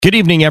Good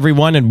evening,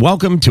 everyone, and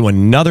welcome to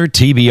another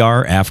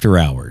TBR After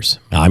Hours.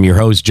 I'm your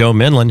host, Joe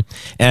Minlin,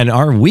 and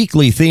our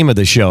weekly theme of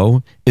the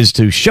show is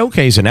to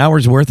showcase an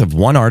hour's worth of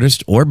one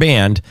artist or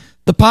band,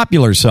 the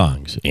popular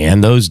songs,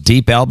 and those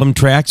deep album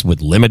tracks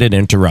with limited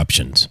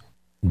interruptions.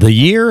 The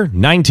year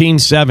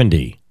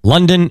 1970,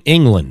 London,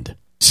 England.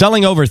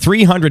 Selling over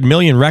 300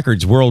 million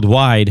records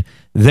worldwide,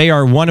 they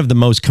are one of the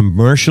most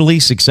commercially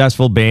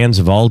successful bands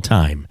of all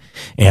time.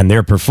 And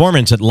their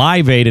performance at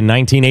Live Aid in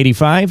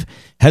 1985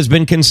 has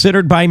been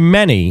considered by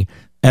many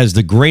as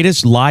the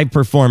greatest live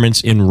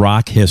performance in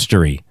rock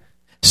history.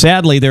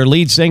 Sadly, their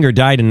lead singer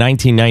died in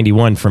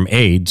 1991 from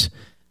AIDS.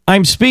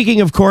 I'm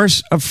speaking, of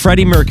course, of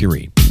Freddie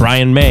Mercury,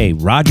 Brian May,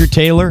 Roger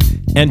Taylor,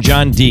 and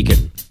John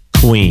Deacon,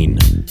 Queen.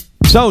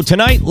 So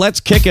tonight, let's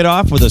kick it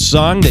off with a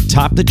song that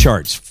topped the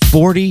charts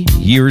 40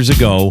 years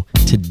ago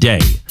today.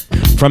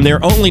 From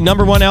their only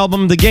number one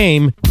album, The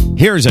Game,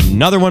 here's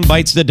Another One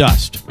Bites the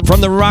Dust.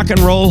 From the Rock and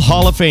Roll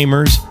Hall of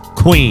Famers,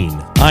 Queen,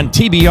 on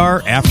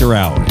TBR After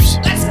Hours.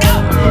 Let's go!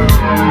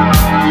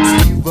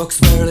 He walks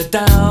merrily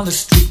down the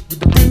street with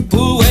the brim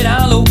pulled way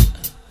down low.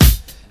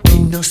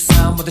 Ain't no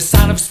sound but the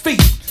sound of his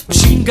feet.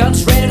 Machine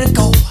guns ready to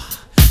go.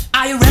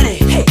 Are you ready?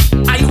 Hey,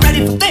 are you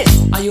ready for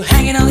this? Are you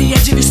hanging on the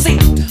edge of your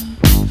seat?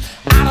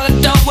 Out of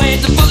the doorway,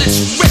 the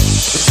bullets rip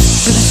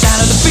to the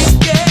sound of the beat,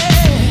 yeah.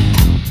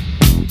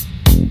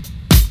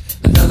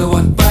 Another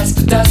one bites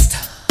the dust.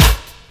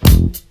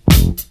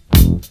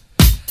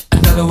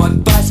 Another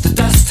one bites the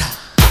dust.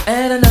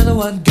 And another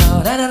one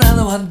gone, and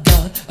another one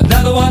gone.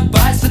 Another one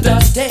bites the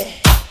dust, hey.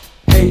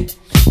 Hey,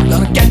 I'm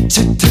gonna get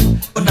you too.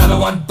 Another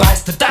one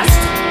bites the dust.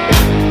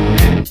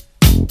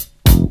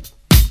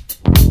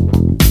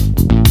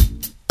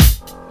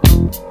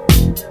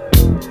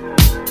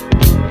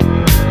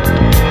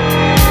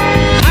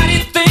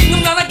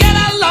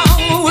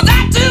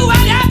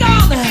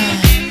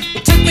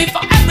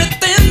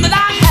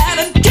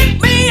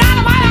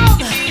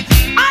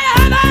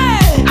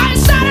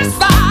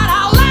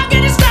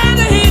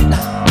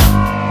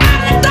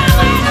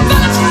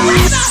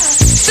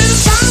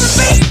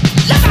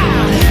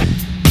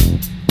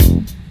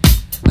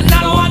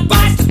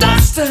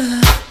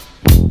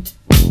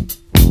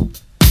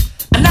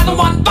 Another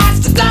one bites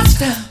the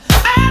dust,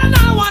 and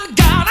another one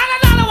gone, and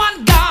another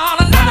one gone.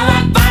 Another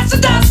one bites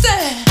the dust.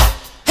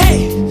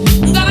 Hey,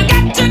 I'm gonna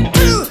get you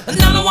too.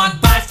 Another one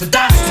bites the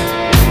dust.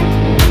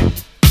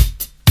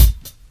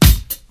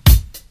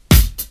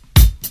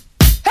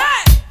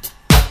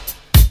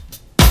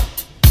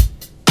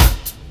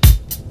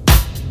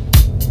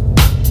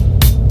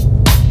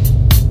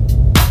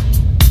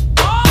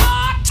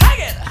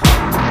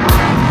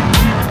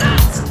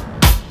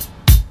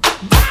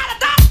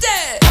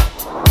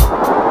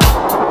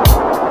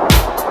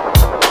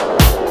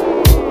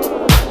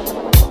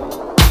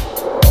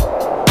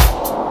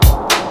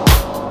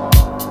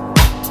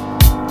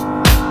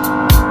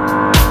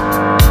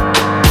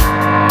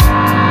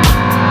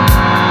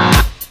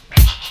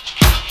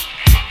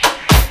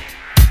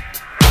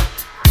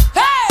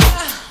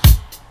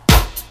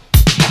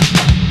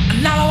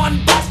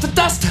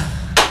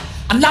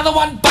 Another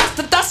one bites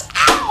the dust.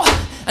 Ow!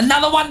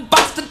 Another one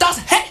bites the dust.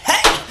 Hey,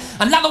 hey!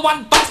 Another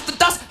one bites the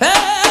dust. Hey!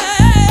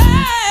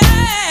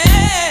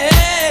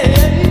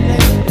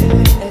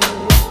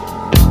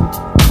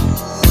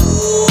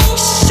 Ooh,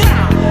 shit!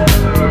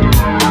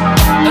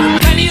 There are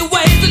plenty of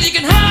ways that you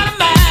can hurt a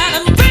man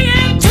and bring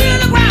him to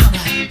the ground.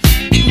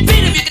 You can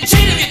beat him, you can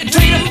cheat him, you can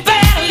treat him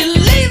bad, you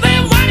leave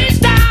him when he's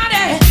down.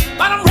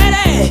 But I'm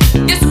ready,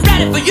 yes, I'm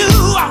ready for you.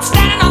 I'm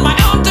standing on my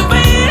own two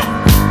feet.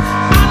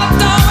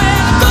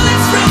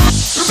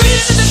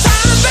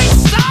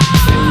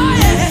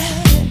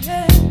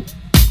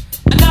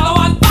 Another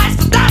one bites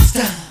the dust.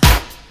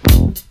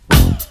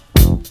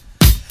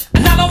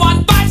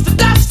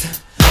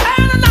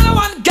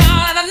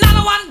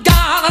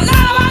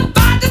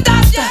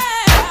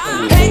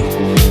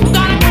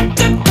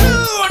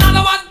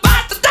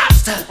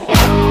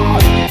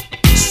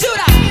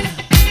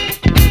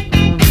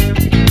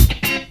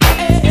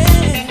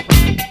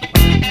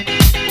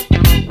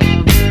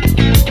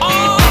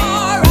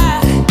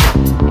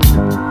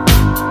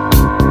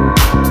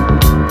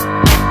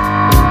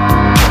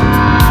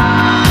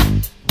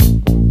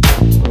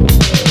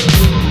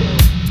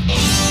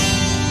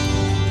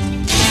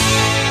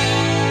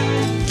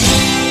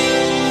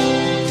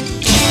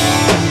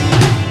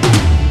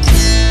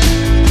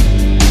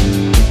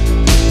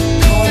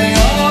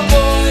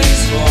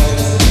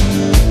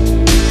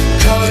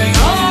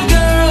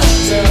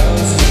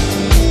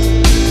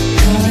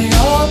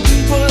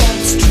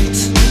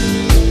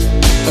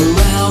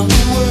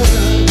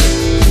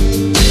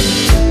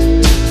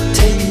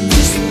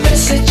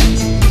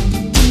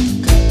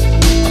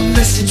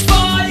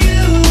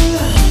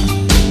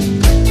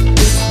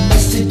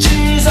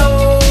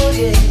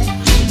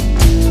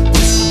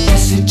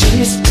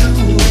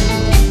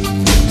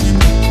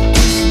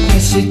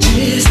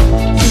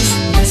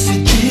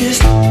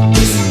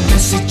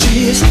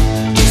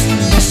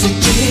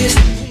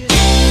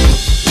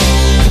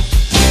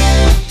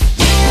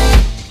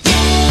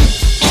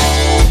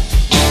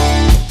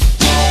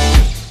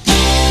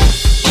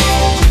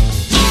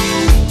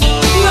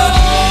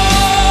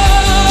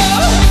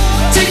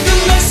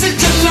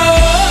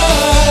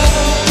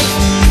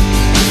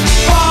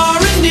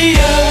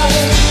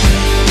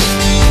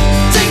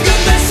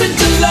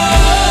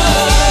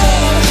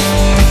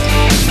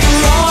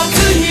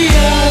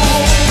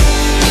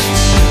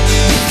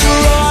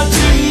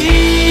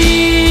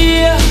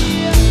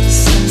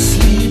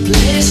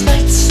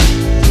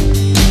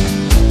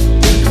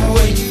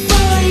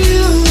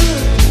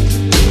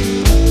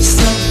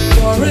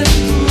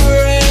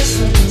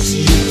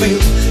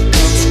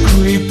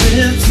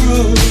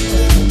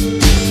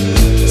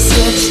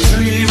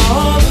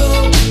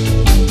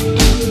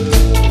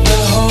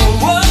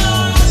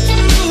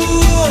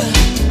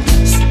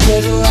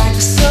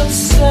 like some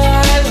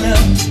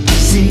silent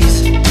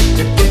disease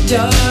that they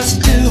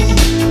just do.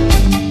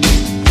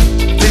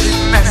 These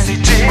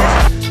messages,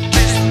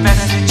 these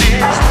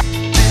messages,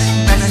 these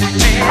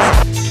messages,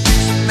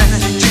 these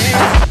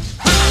messages.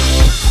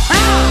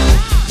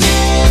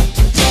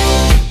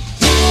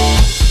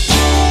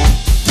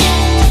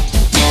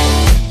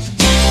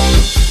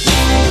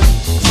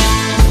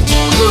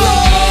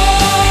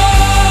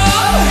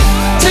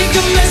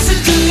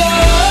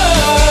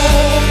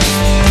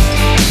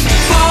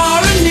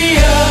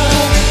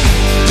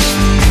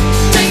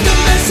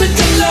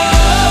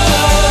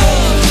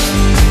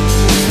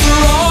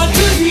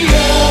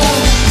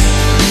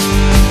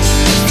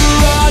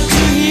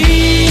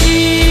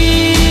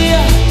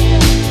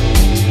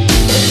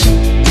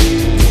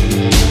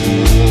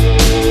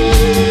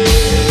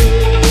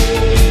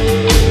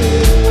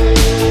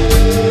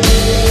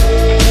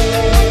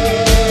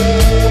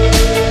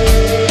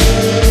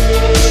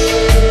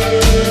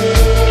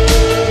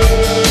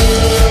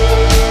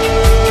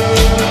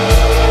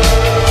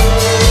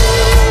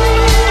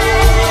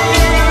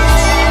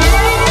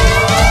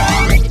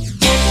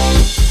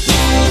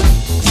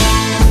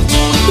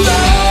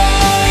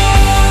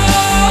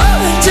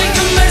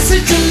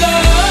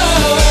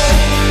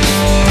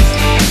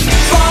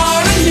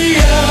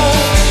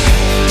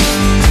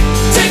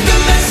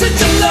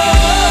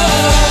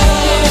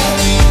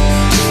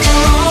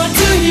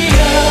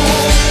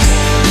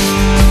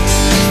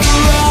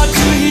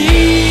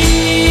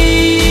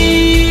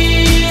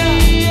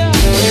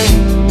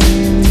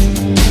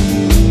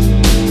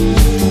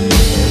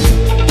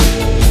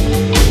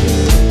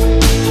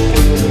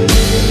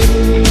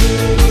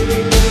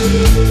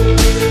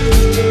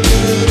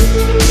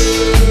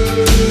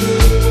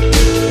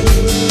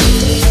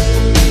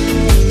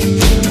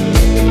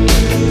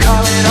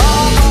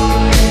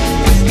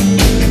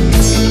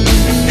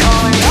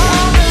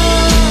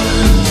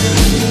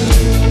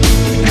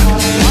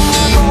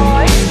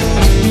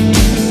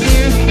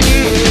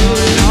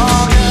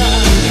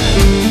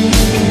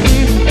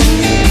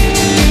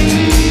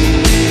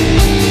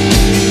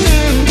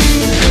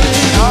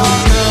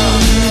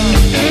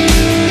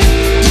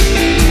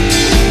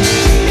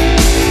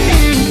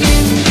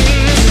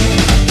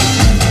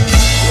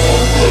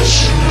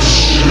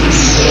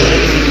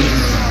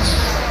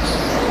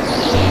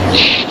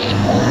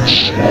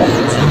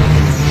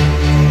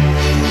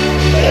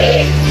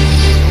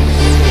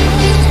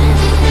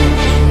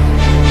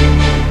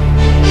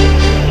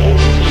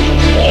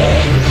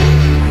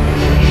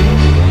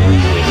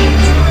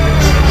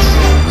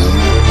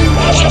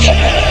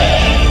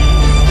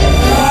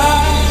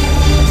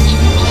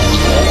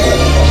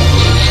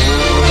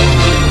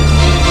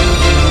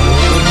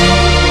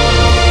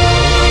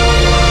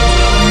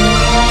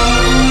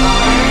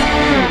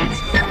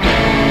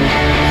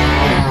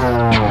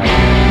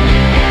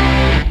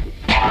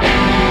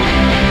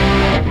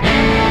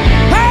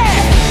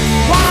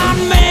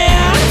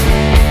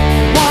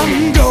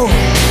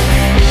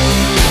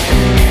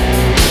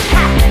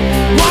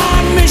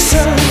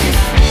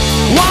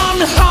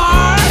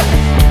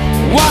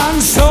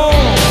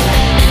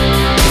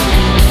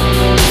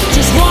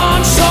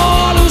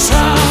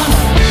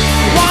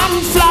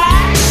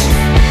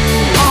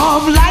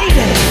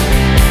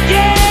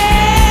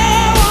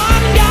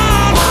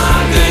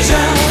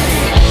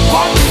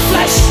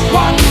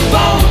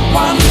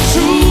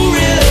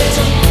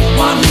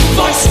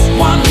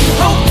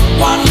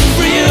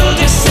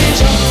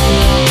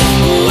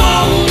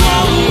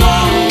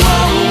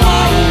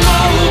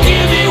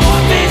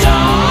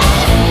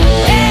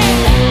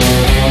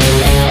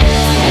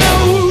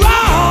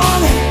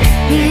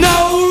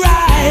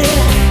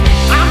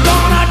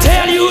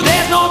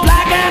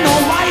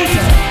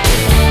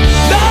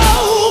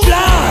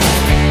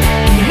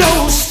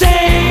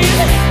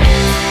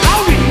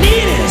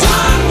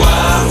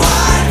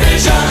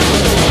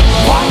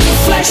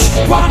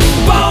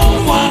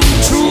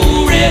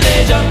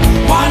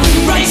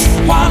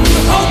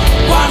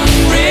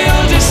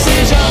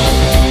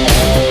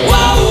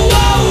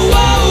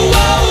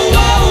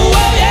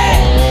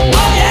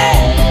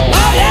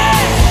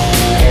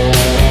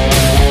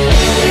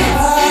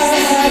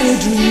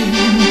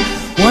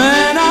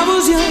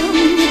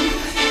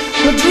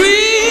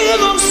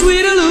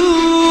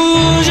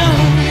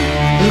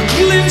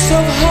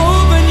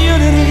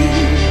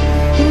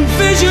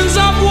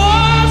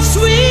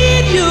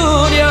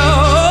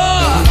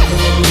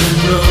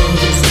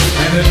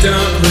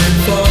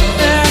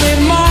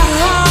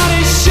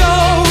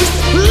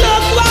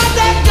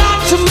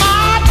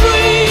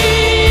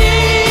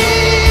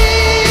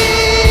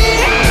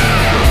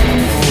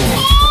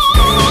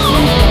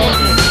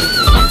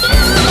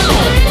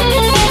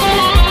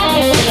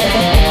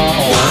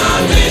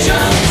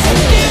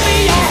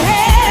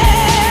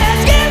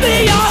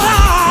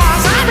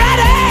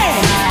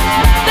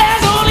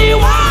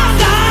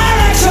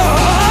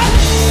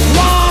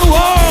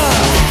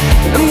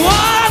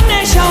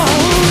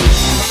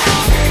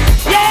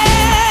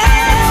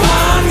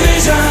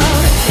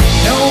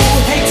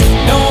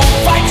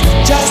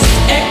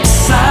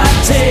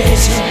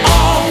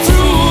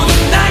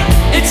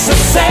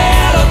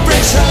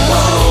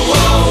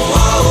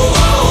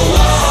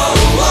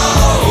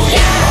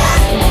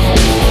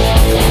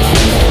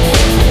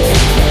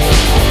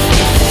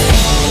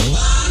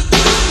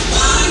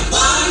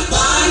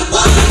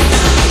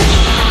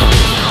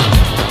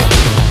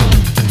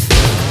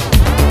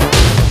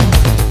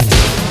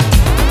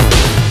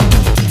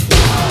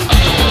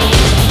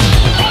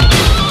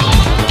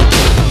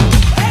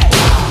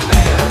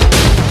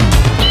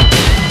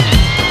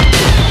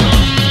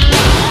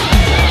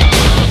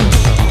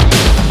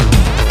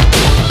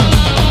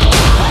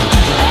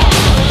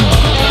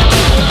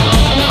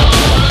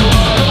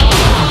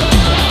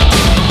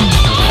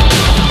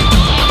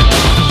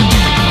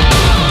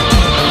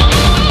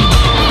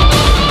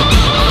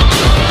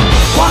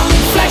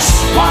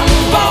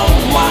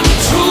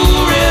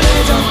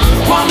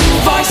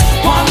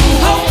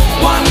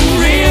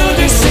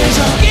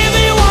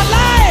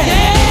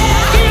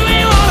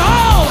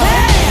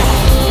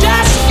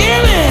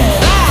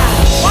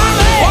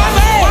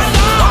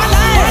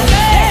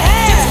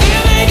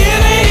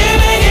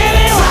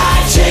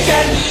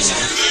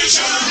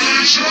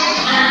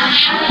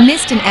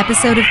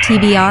 episode of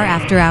TBR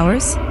After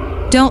Hours?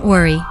 Don't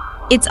worry,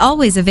 it's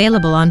always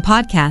available on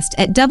podcast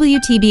at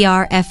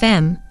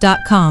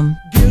WTBRFM.com.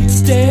 Guilt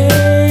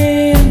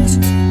stains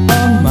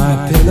on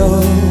my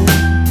pillow,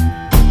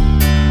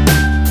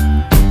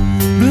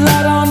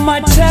 blood on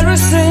my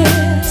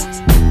terraces,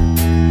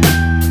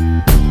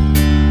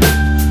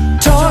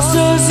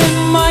 tossers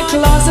in my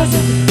closet,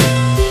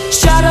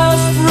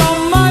 shadows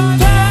from my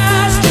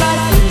past.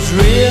 Life is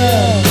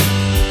real.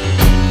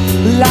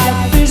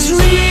 Life is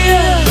real.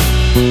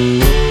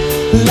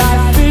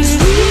 Life is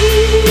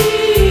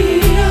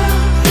real.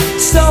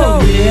 So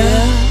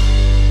real.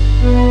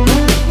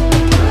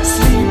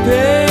 Sleeping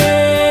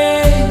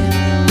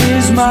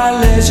is my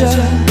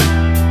leisure.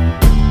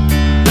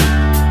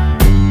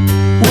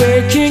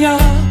 Waking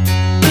up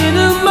in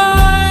a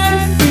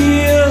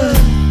minefield.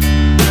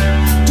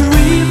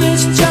 Dream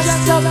is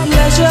just a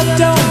pleasure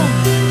dome.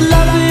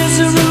 Love is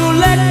a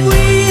roulette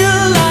wheel.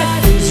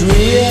 Life is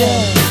real.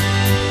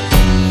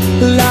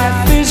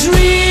 Life is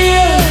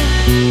real.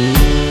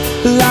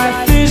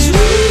 Life is real.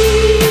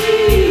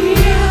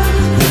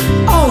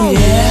 Oh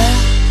yeah.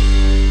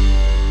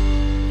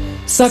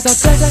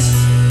 Success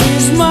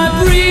is my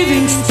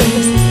breathing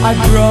space. I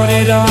brought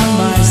it on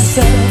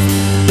myself.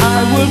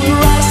 I will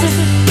price it,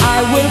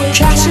 I will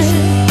cash it.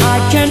 I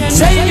can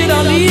take it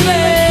or leave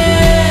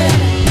it.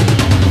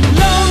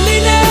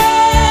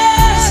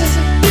 Loneliness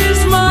is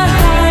my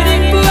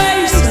hiding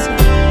place.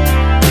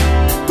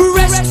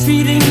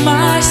 Breastfeeding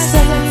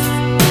myself.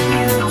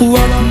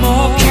 What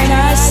more can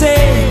I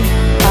say?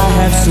 I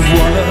have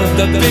swallowed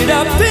the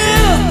bitter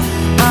pill.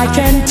 I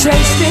can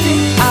taste it,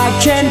 I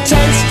can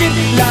taste it.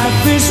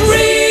 Life is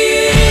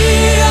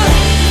real.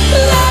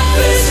 Life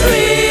is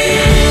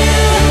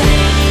real.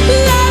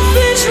 Life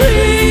is real.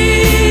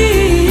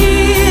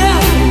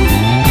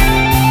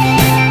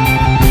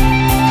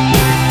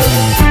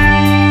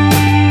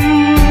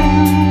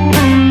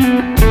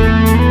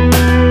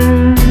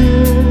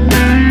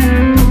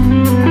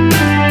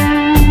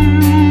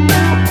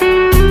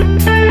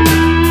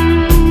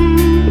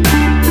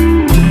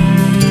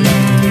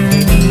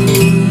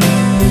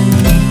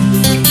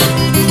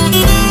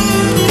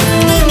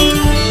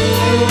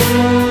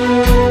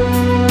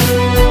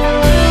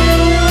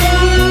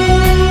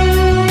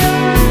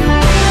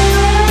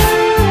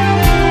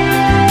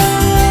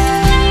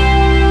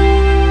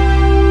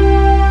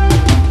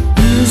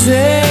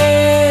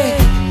 Music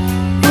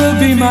will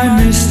be my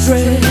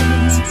mistress,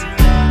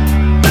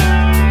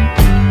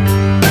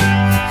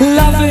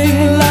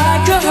 loving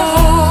like a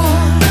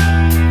heart.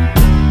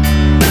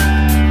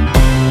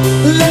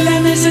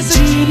 Lennon is a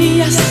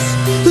genius,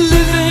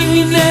 living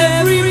in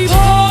every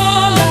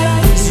pore.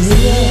 Life is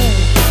real.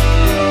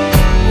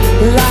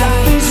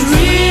 Life is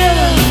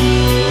real.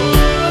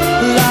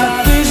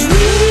 Life is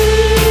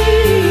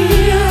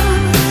real.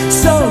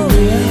 So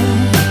real.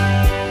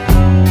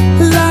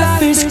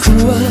 Life is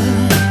cruel.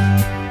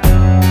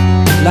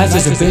 Life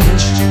is a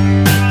bitch.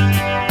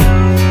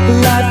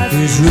 Life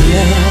is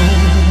real.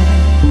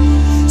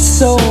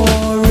 So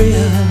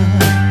real.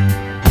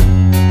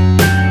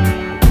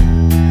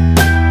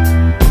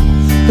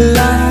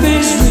 Life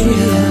is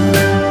real.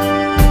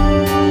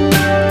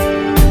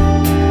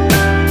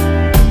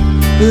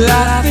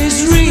 Life is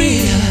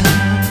real.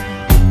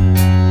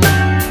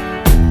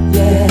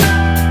 Yeah.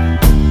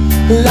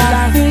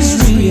 Life is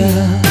real.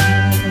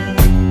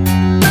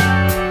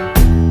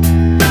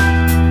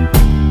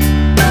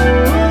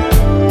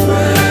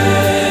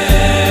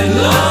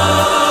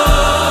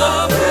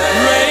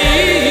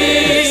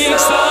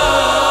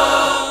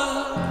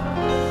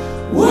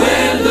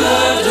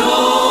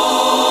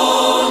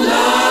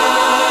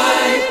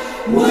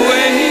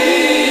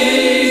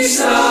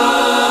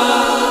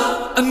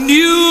 A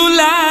new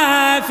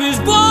life is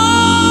born.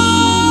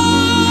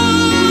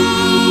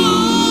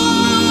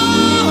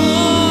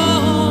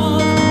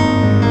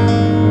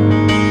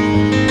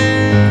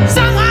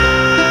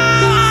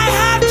 Somehow I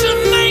have to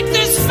make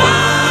this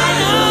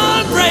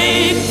final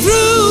breakthrough.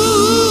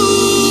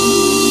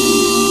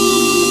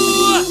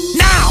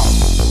 Now!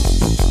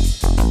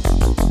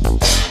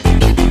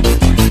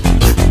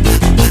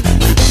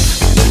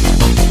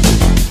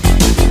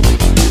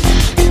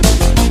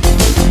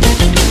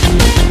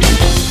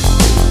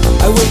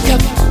 I wake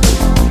up,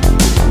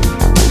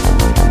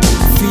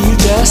 feel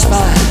just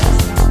fine.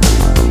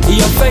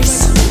 Your face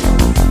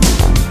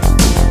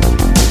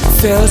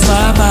fills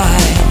my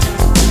mind.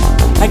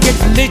 I get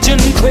religion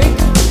quick,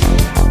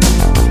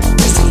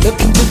 'cause you're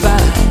looking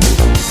divine.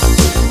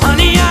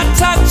 Honey, you're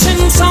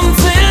touching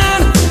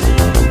something,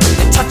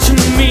 you're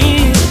touching me.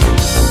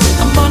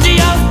 I'm under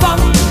your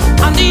thumb,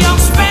 under your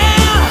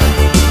spell.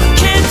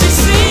 Can't you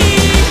see?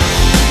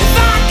 If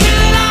I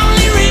could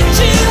only reach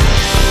you,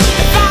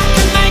 if I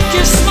could make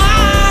you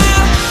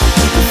smile,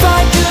 if I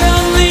could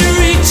only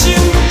reach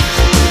you,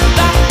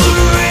 that would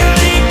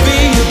really be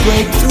a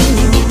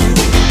breakthrough.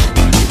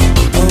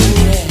 Oh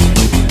yeah.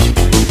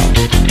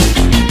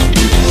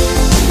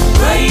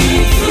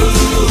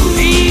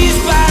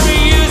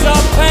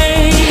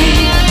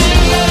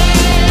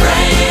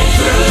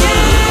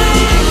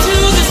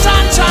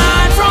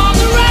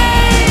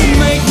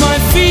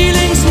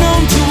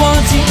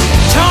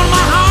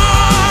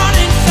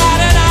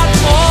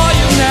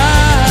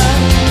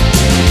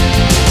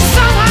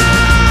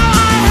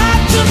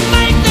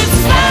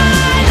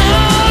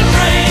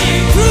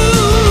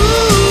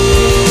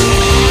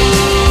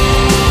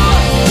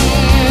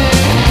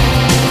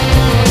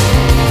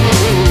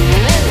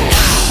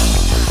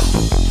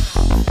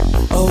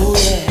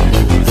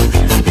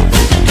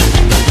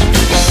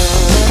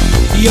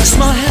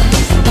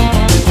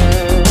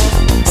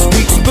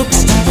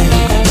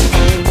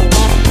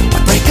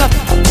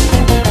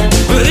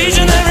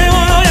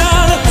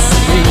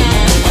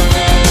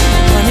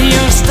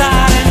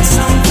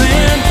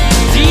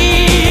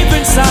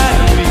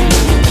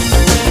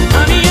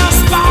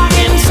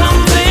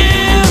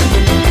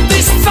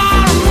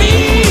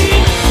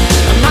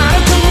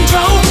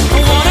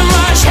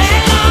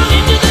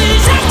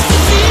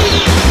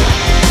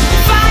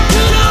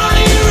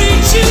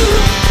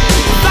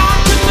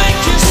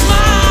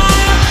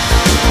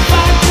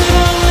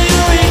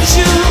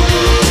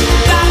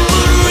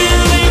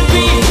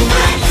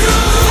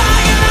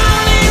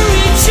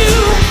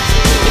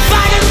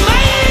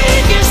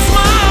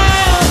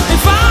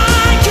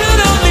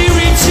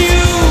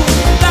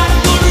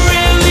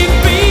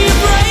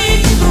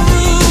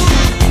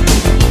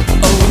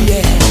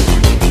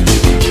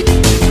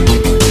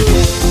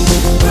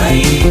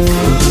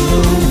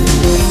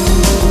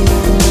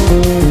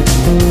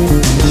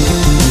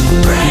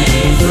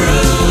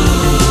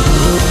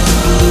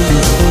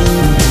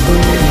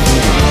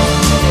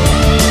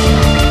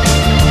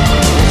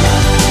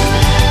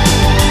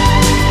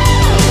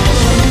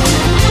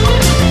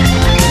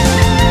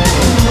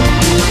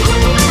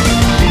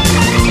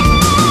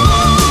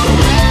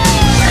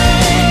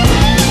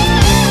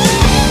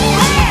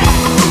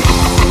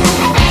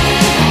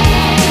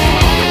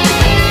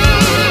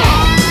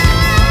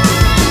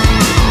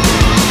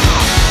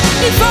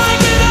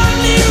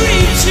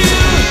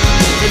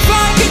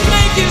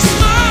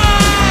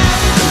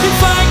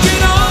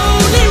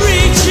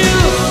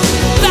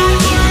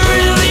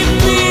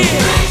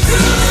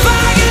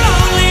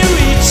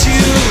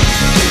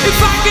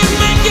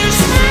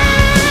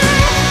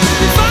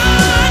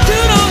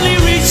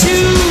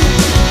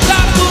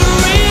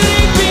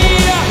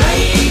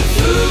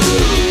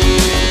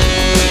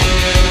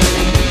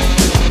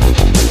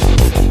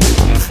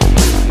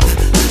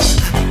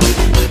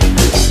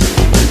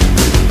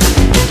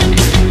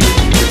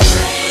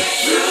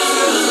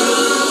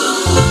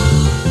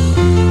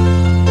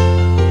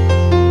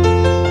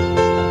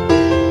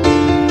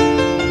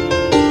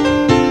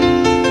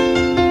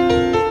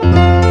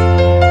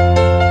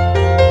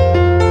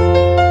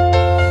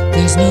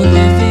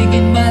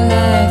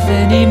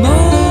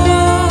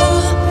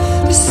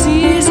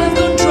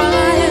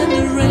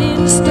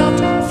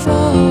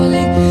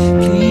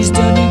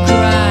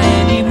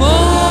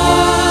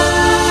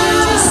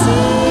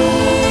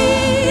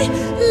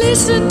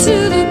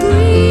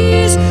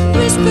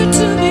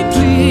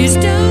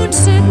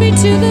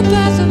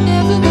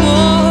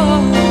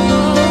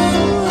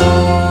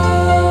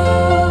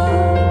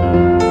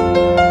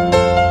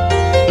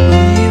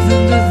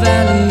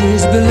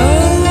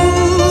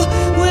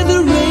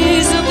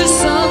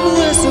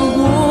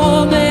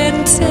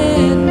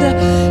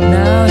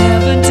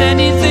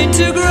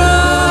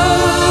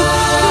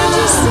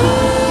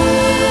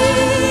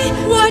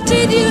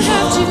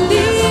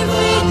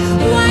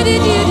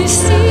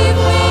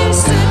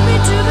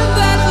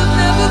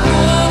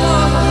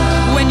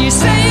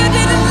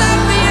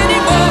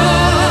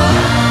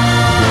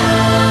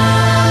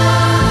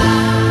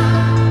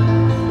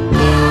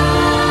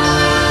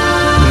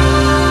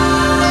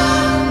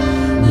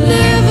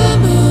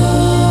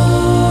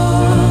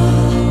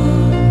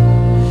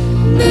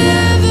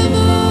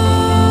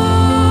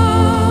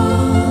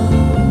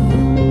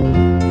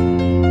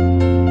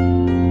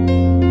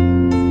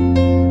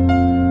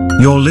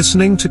 You're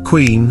listening to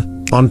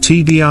Queen on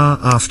TBR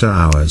After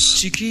Hours.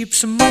 She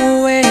keeps a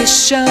Moet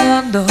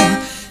Chandon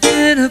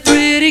in a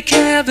pretty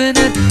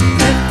cabinet.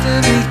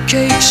 Anthony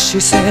cake, she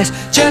says,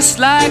 just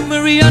like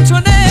Marie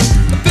Antoinette.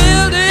 A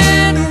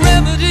building a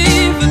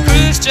remedy for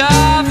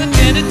Khrushchev and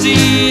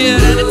Kennedy.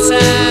 At any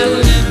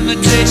time, an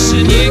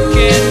invitation you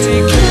can't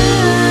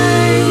decline.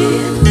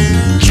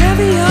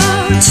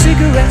 Caviar and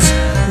cigarettes,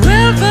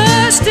 well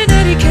versed in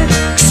etiquette,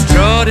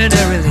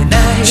 extraordinarily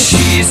nice.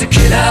 She's a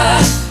killer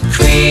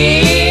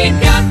queen,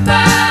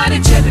 gunpowder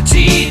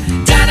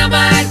gelatine,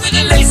 dynamite with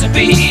a laser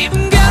beam,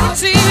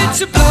 guaranteed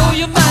to blow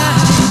your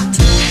mind.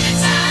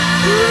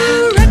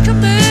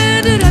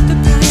 Recommended at the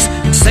price,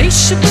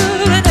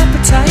 insatiable and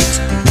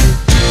appetite.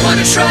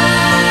 Wanna try?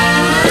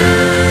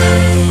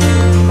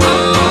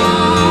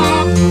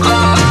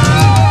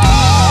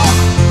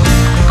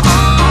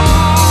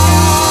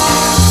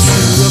 To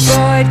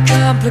avoid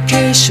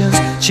complications,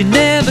 she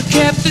never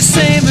kept the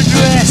same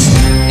address.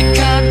 In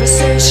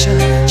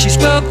conversation, she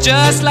spoke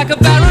just like a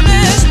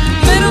baroness.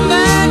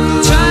 Middleman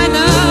from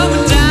China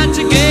went down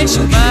to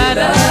Geisha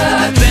Minor.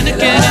 Then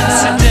again,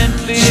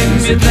 incidentally,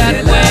 with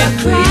that way.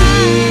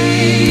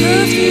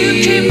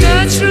 Perfume came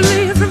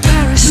naturally from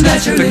Paris.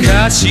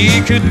 Because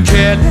she couldn't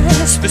care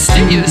less,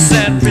 fastidious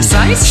and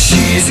precise.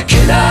 She's a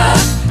killer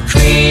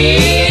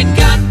queen,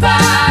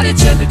 gunpowder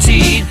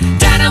gelatine,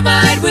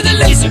 dynamite with a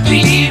laser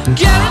beam,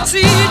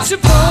 guaranteed to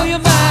blow your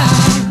mind.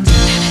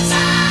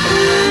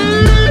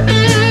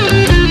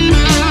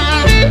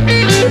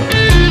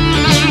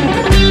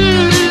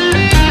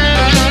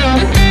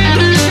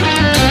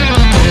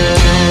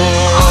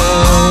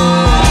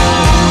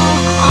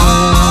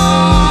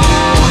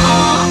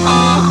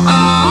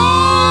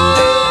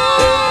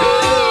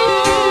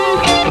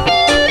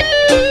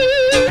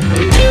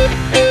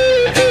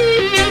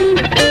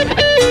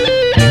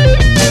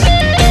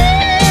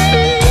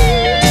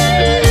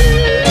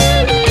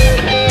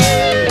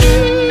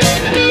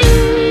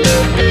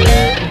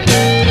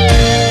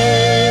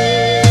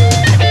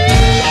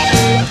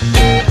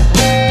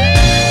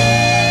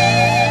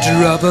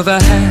 Of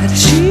her hat,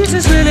 she's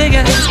as willing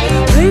as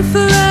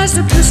playful as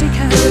a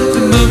pussycat.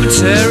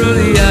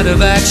 Momentarily out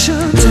of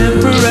action,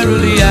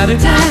 temporarily out of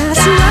class.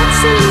 You're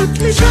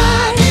absolutely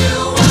dry.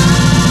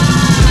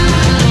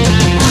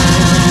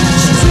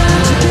 She's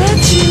out to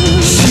get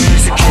you.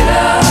 She's a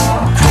killer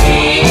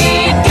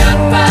queen,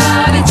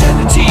 gunpowder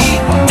gelatine,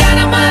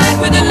 dynamite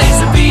with a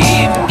laser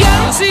beam,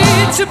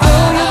 guaranteed to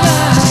blow your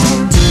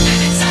mind.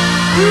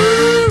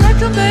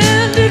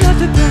 Recommended at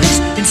the price,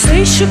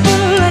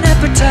 insatiable and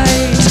appetite.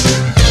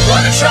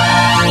 Wanna try?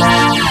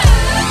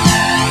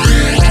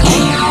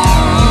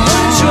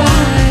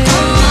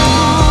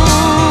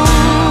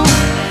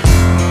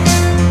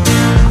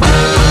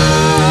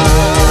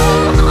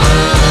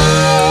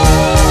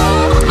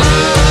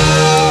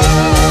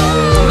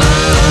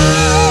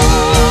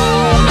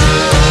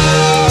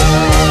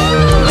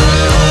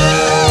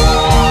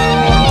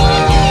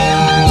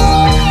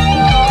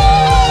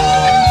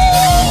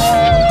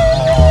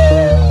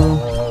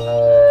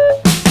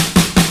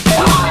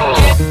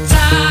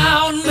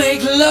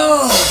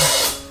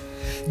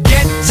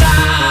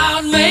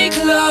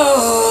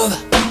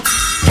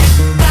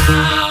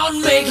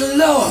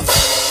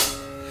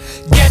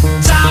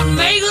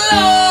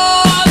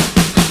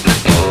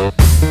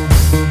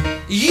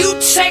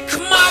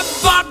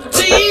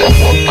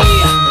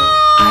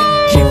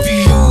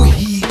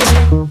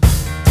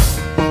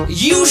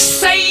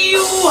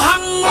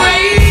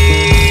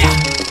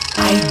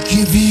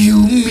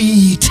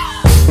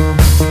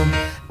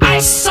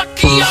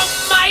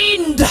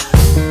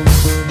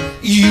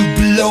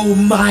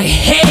 My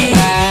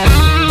head.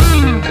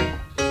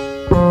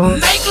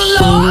 Make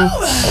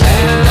love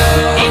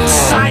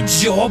inside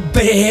your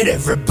bed.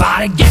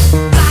 Everybody get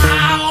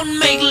down,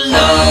 make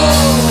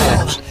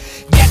love.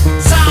 Get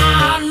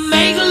down,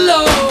 make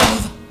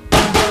love.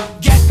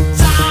 Get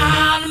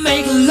down,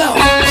 make love.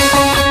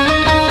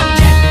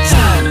 Get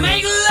down,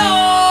 make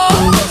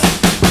love.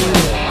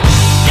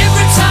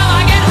 Every time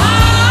I get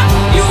high,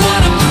 you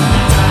wanna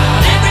move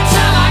down. Every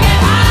time I get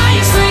high,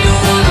 you say you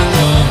wanna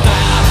move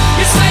down.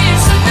 You say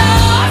it's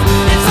enough.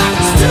 In fact,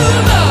 it's too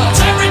much.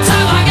 Every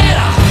time I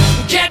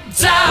get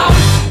down,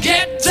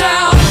 get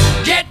down,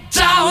 get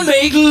down,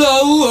 make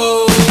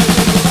love.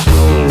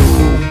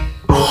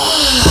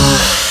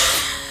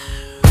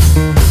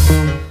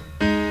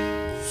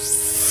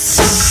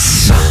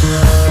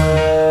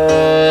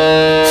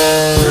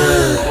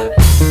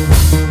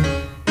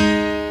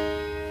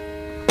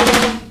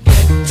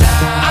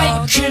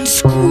 I can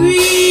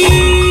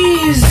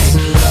squeeze,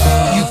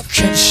 you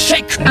can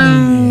shake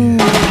me.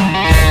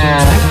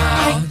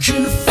 I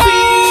can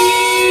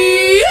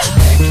feel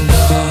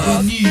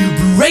when you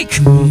break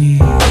me.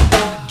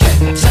 Get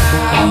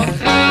down,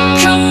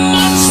 come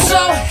on,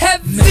 so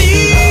heavy.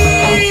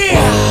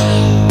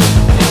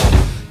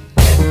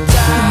 Get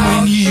down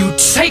when you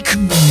take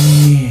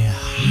me.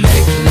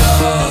 Make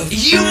love,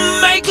 you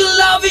make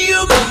love, you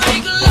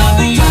make love,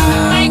 you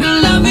make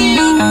love,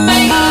 you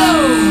make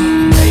love.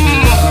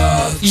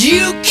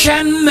 You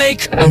can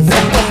make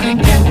everybody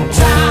get down.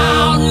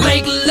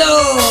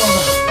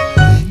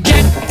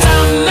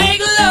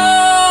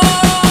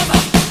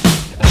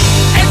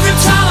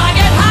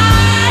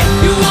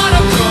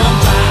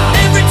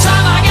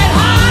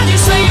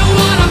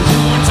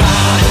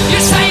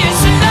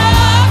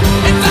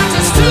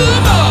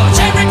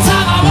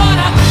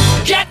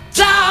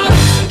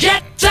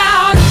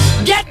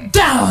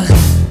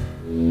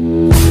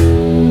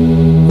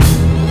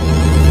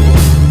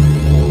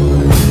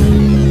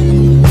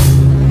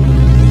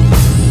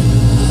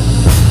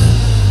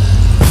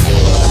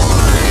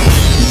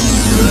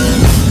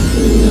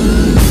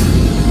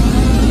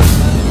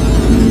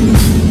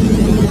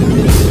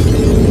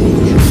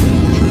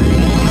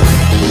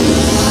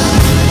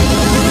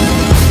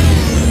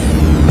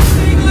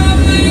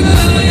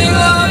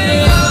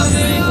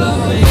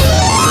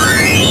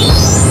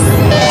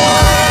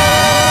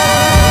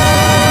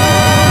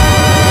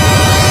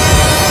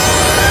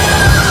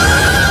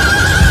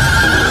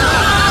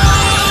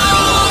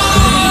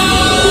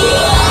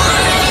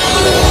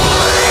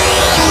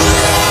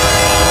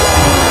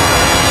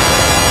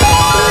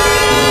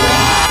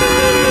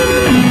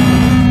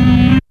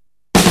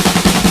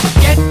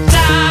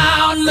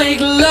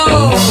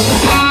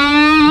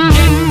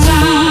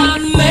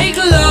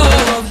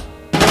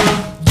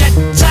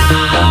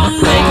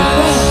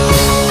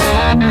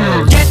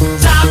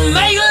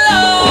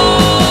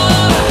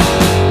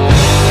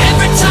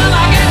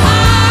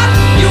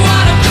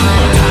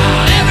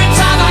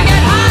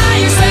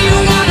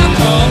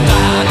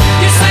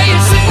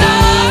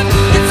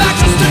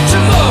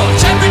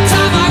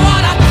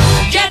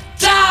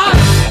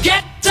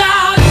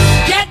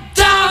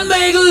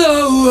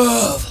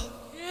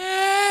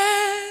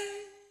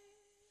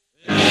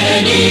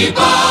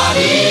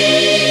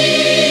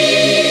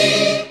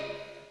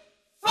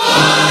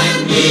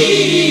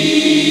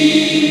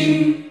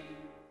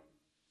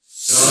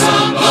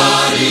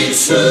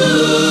 Each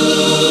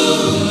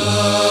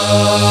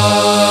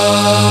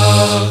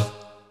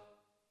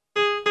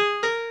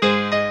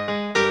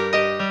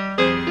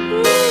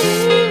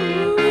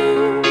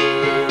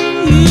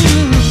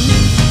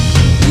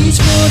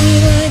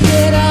morning I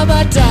get out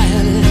my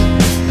diary,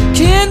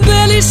 can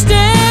barely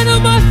stand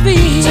on my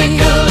feet.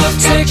 Take a look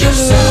at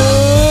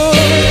yourself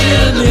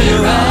in the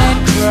mirror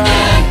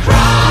and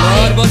cry.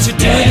 Lord, what you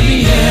did to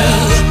me.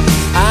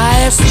 I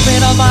have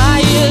spent all my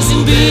years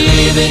in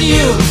believing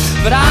you,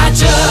 but I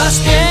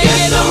just can't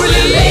get no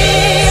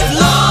relief.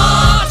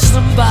 Lord,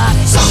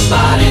 somebody,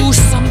 ooh,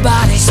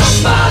 somebody,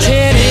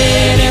 can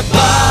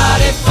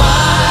anybody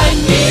find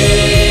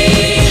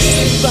me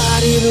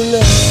somebody to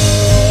love?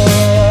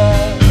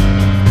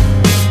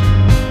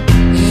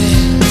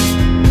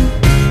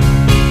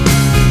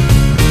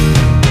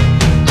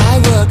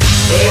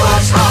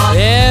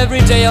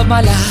 Every day of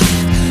my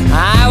life,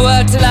 I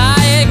work till I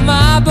ache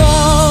my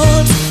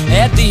bones.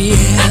 At the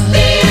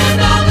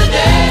end of the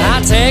day,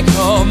 I take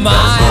home my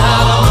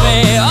heart of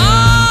me.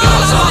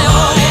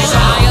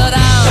 Tired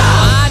out,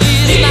 my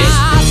knees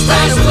not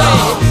straight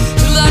away,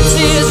 till the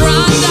tears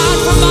run down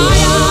from my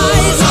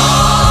eyes.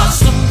 Oh,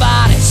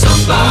 somebody,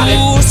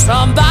 ooh,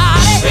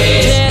 somebody,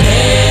 can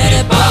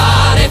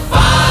anybody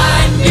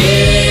find me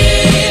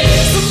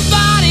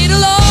somebody to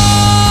love?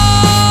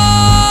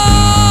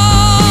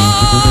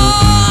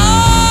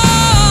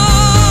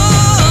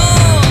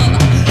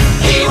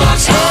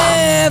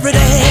 Every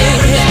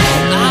day,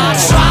 I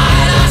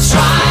tried,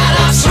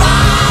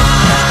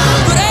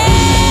 but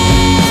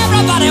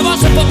everybody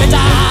wants to put me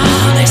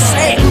down. They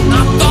say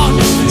I'm gone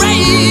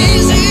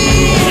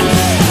crazy.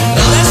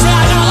 They say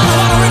I got a lot of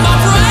water in my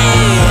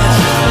brain.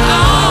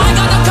 Oh, I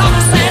got no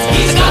common sense.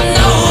 I got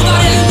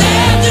nobody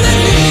left to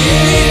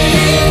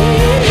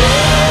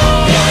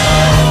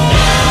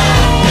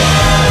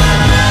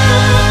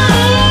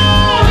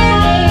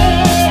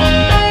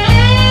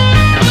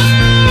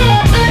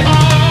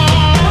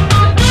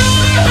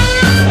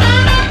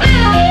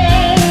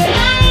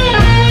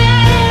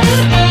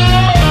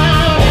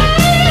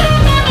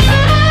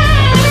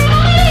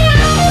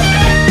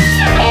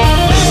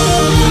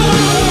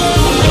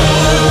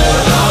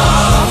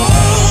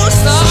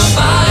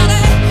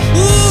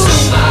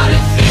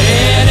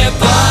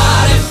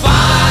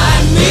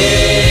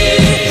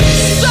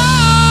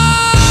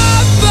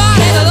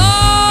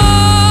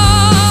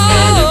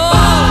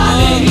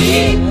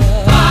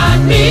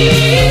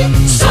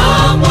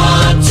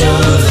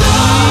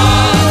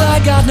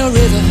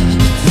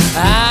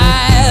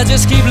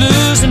just keep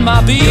losing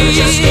my beat. I'm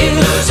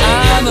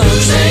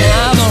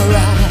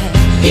alright.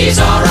 He's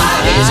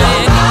alright.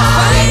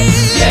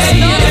 Yeah.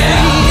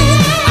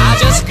 I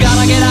just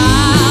gotta get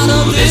out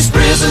of this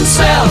prison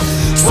cell.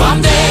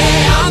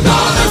 Someday I'm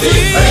gonna be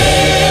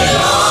free.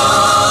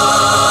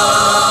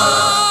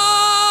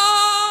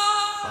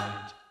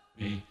 Find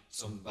me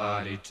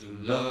somebody to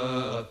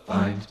love.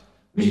 Find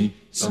me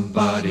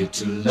somebody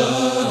to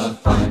love.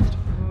 Find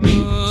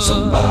me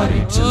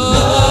somebody to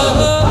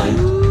love. Find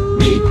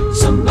me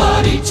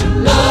somebody to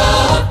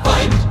love,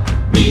 find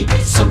me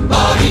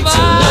somebody to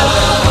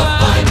love,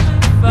 find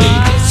me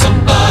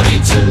somebody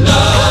to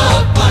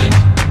love, find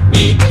me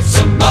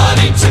somebody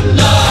to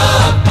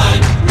love,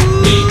 find me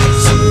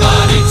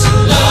somebody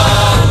to love,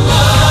 find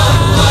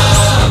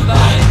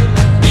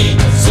me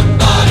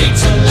somebody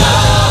to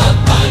love,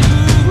 find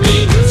me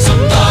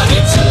somebody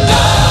to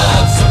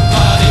love,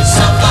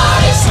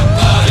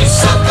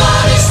 somebody,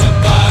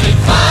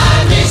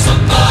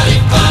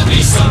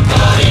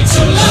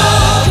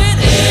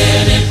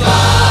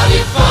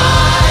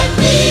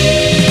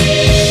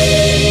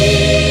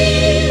 find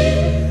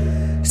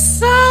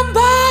me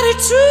somebody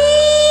to love.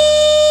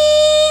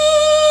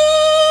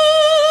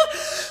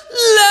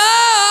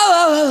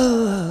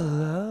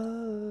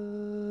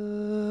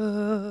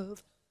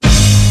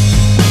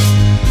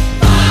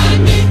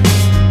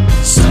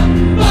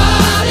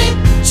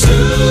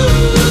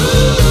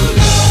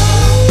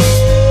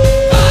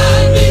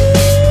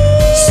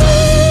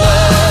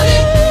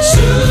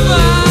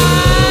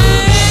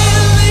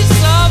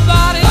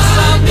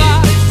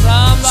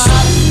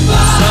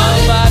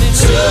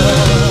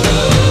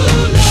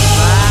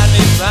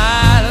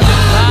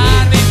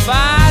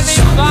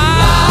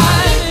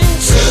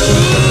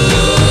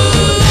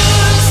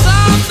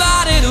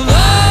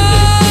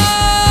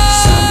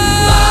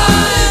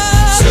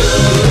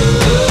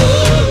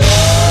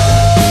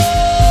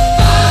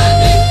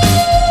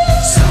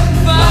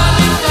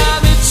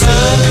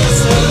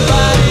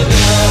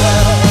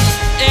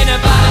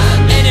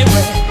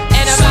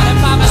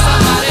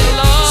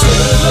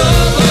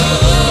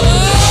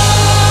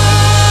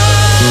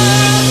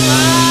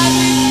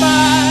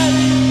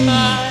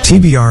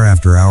 TBR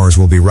After Hours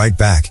will be right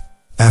back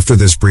after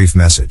this brief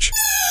message.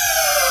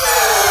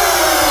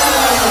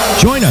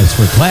 Join us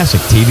for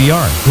Classic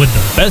TBR with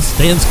the best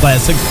dance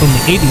classics from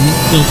the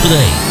 80s till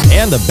today.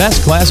 and the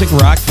best classic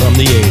rock from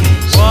the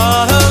 80s.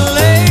 What a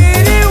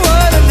lady,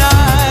 what a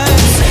night.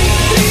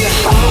 Take me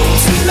home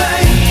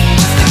tonight.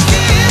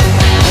 Again,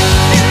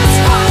 it's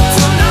hot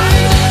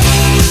tonight.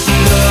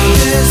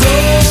 Love is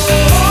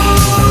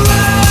all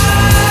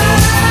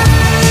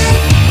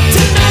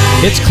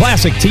It's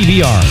Classic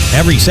TBR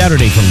every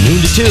Saturday from noon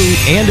to 2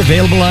 and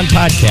available on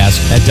podcast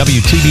at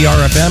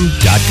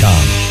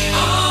WTBRFM.com.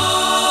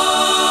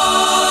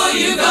 Oh,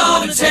 you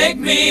gonna take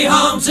me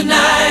home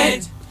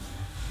tonight?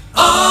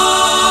 Oh,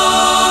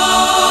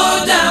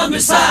 down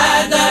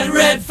beside that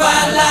red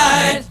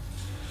firelight.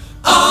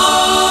 Oh,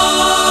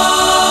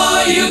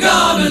 you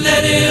gonna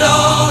let it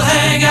all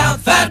hang out?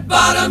 Fat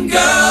bottom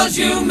girls,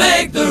 you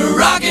make the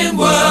rockin'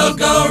 world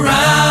go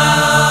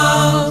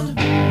round.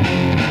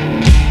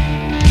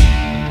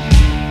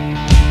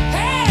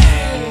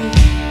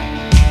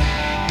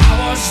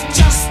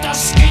 Just a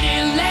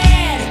skinny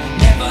lad,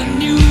 never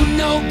knew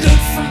no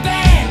good from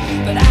bad,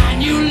 but I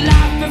knew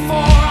life before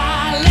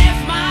I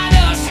left my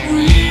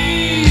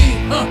nursery.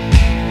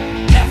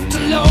 Left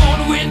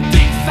alone with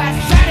big fat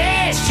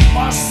fatty, she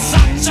was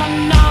such a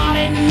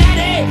naughty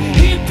natty.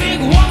 You big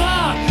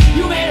woman,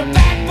 you made a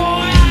bad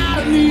boy out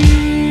of me.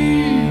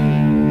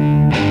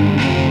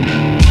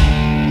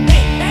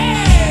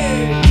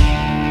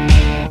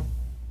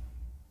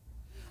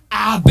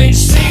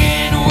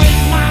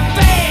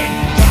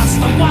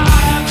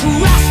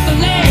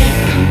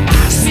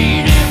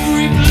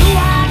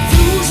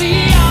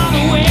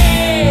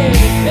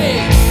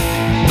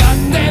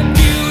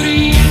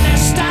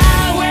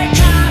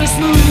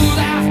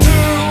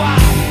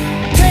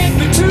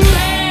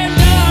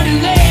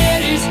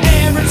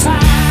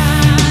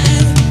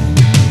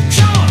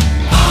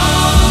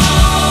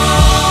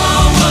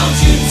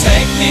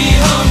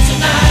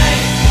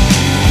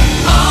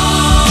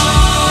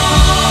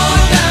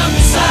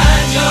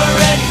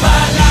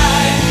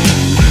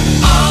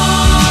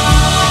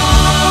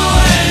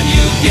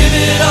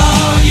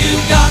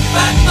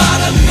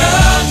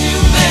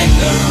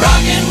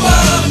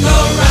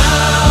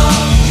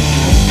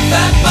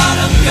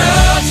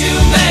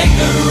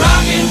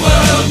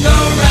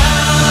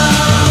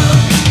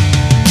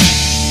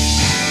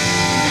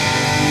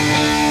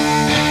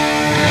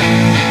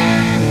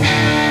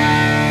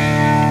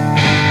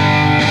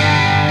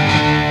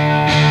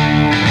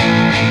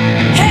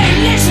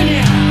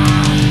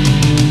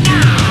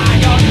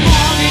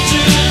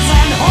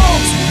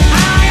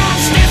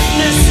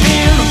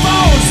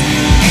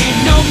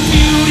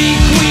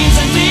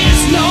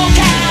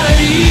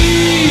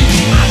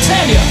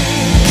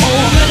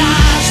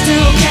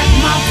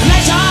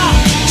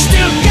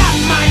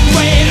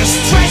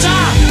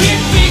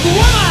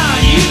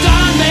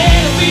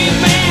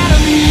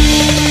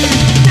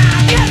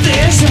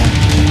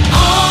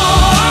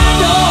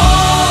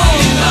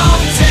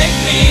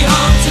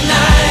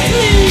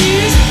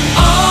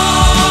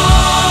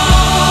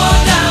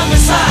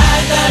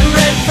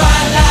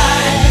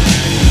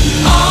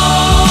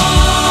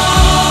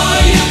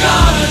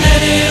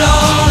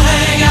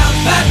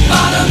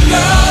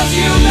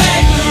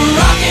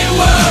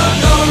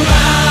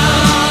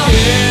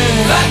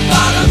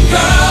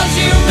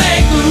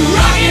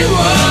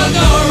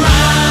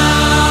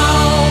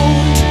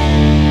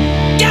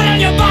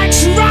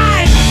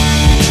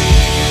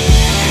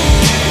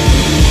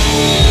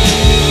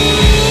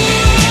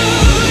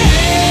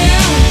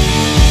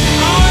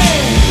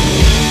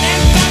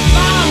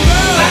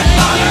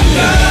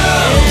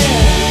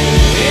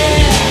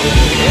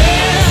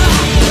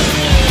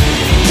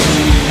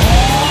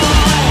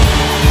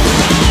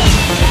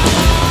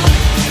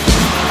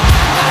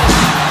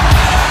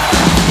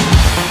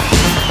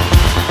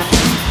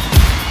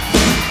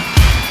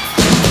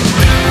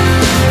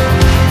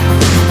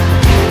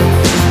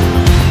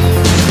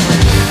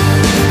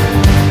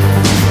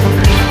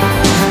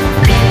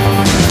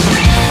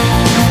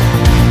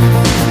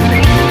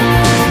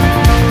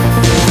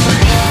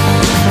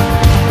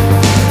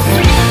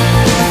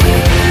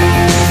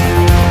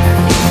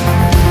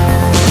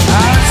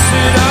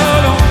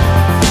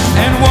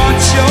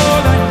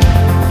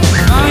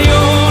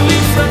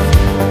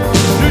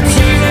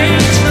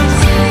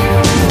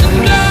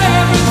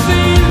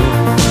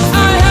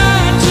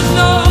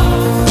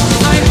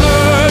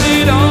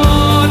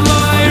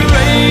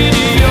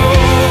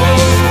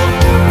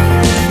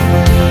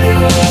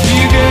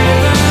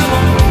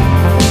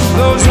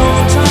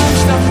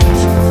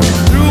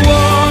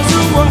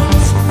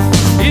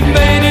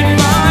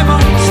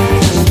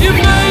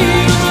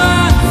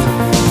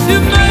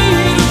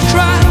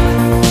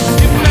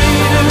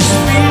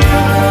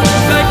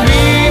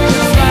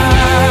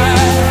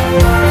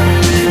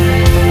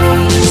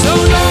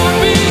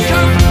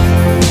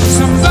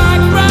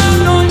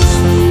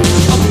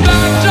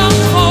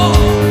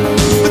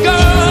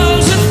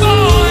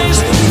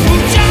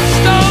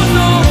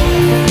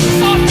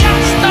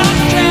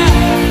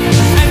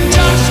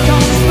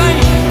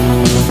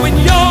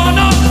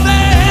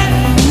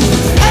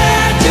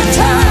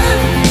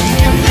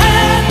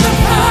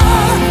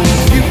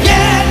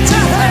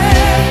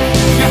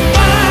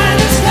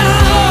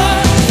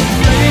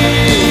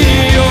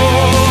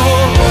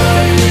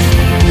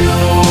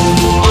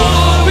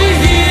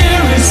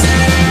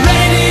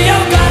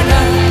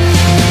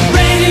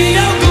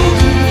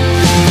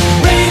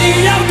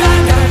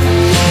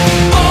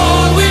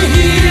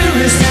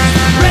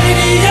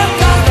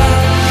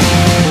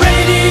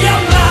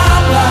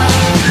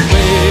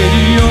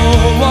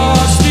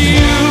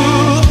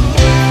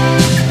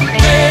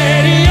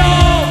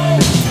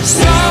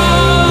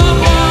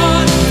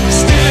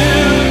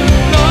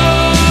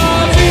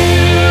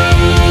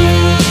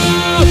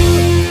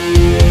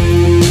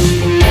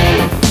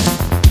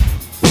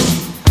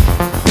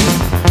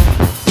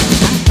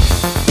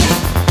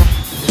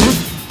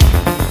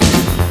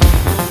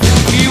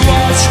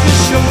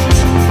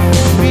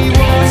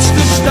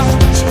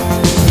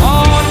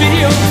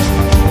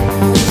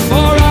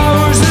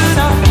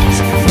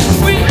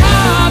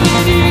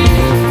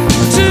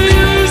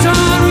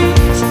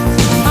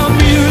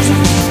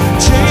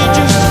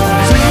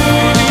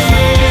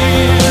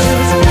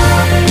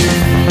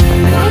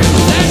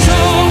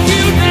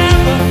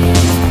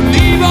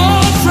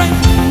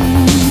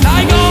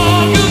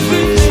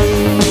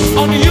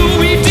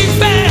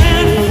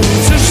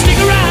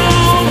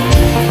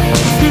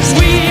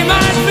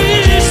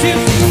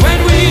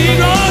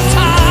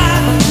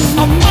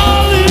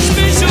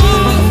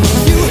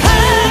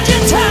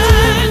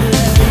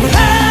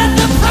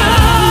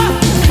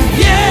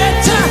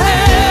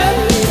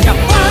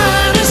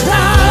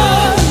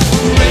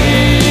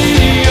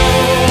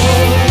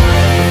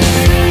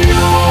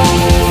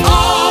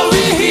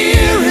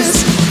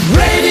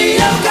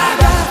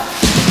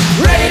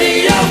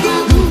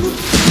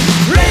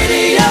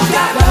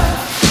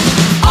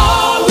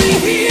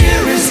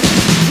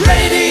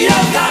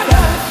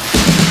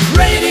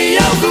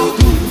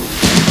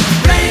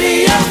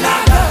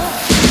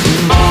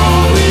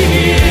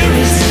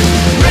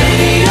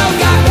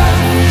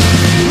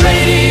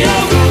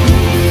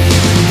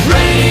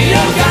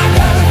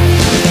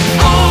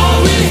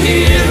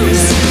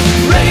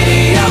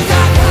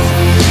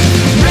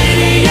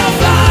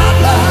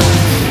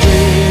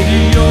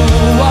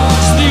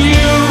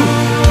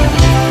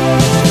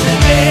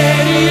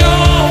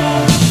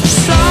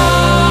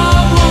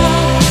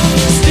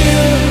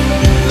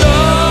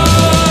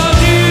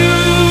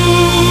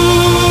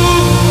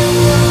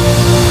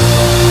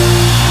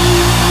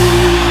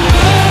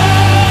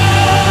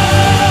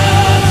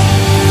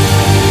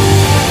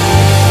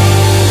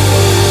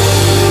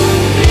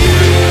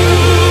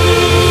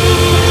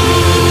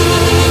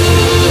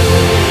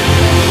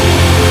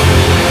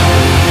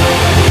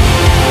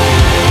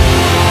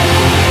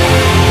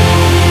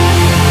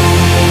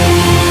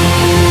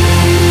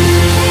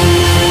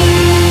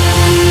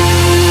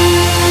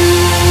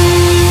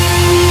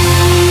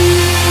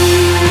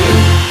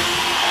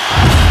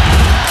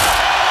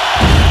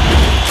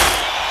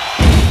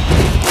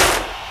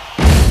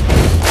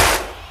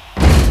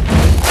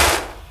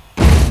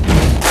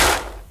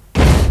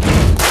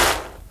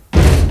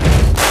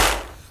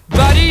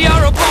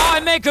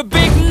 make a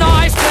big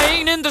noise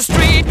playing in the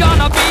street.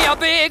 Gonna be a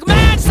big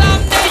man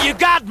someday. You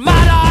got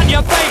mud on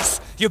your face,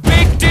 you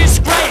big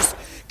disgrace.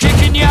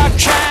 Kicking your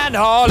can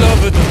all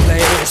over the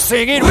place,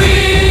 singing,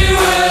 we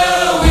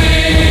will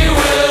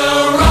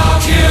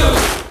rock you.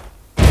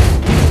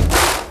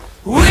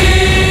 We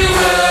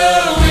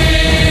will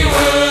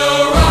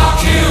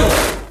rock you.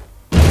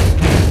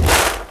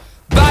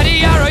 Buddy,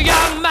 you're a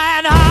young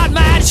man, hard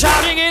man,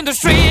 shouting in the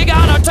street. You're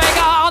gonna take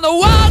on the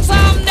world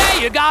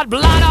someday. You got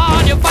blood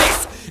on your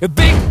face, a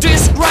big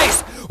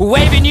disgrace,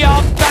 waving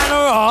your banner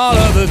all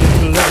over the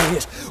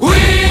place. We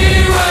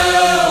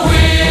will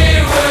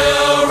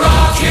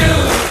rock you.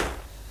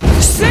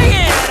 Sing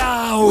it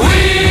out. We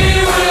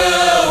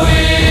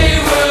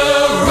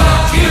will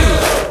rock you.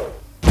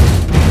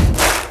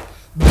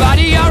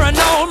 Buddy, you're an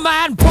old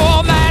man,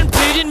 poor man,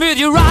 pleading with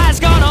your eyes.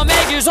 Gonna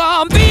make you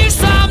zombie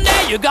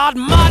someday. You got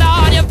mud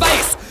on your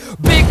face,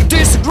 big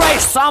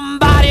disgrace.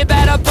 Somebody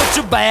better put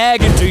your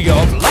bag into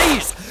your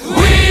place.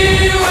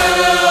 We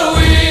will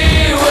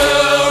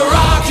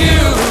rock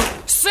you.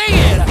 Sing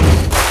it.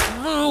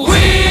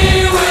 We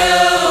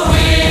will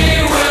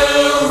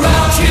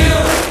rock you.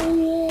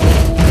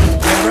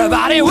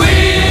 Everybody, we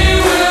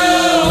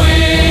will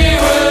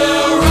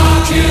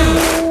rock you.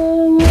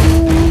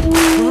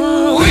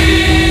 We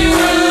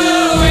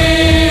will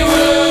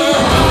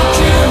rock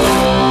you.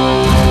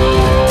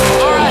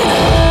 All right.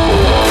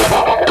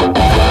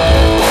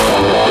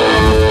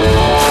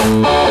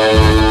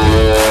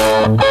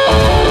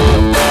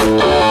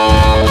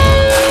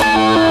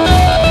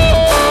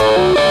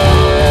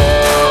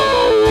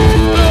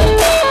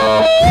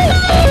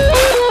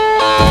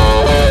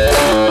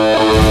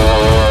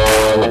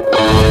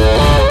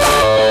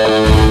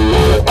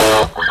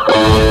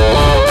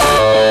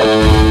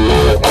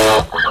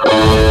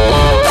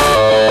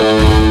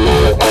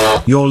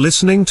 You're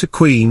listening to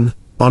Queen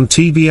on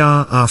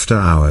TBR After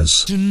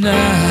Hours.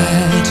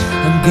 Tonight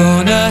I'm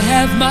gonna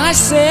have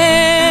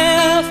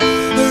myself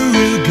a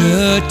real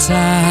good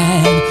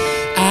time.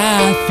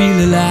 I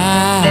feel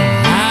alive,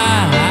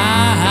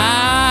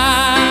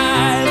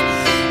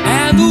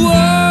 and the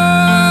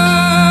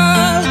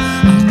world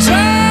I'm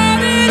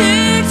turning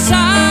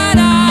inside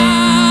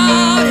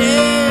out.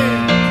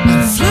 Yeah,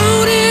 I'm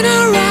floating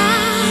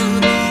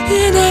around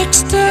in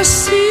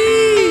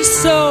ecstasy.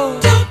 So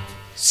don't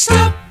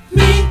stop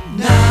me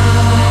now.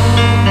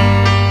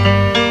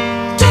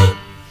 Don't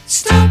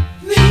stop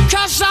me,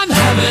 'cause I'm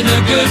having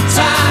a good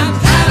time,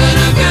 having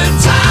a good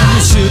time. A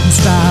shooting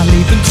star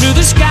leaping through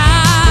the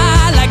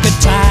sky like a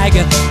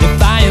tiger,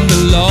 defying the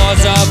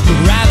laws of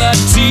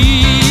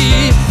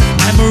gravity.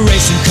 I'm a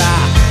racing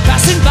car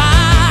passing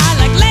by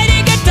like Lady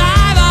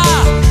Godiva.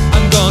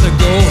 I'm gonna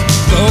go,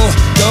 go,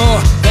 go.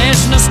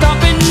 There's no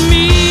stopping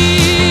me.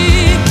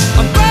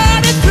 I'm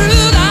burning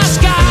through the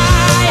sky,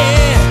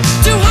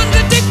 yeah.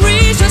 200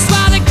 degrees, that's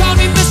why they call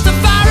me Mr.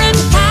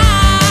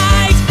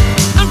 Fahrenheit.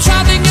 I'm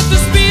traveling at the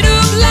speed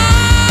of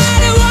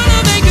light. I wanna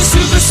make a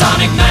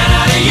supersonic man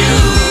out of you.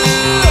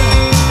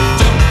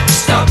 Don't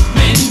stop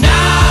me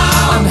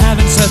now. I'm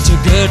having such a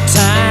good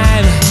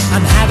time,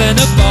 I'm having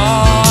a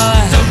ball.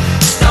 Don't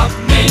stop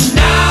me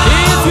now.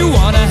 If you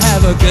wanna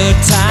have a good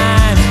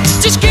time,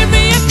 just give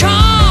me a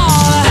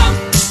call. Don't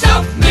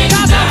stop me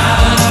 'cause now. I'm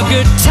having a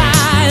good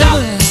time.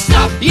 Don't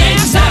stop me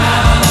yes, now. I'm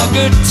having a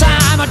good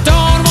time. I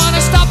don't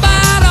wanna stop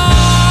at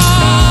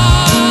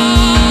all.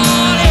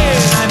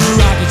 Yeah. I'm a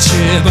rocket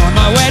ship on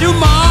my way to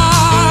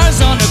Mars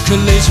on a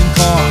collision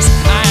course.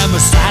 I am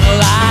a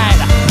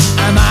satellite.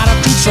 I'm out of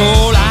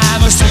control.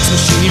 I'm a sex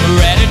machine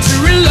ready to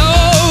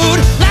reload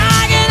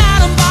like an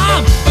atom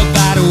bomb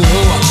about to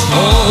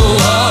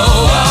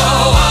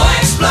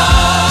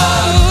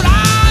explode.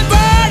 I'm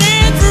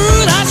burning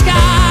through the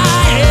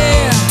sky,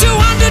 yeah.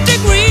 200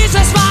 degrees,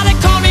 that's why they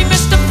call me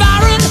Mr.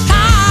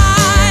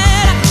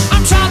 Fahrenheit.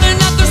 I'm traveling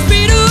at the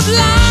speed of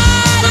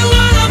light. I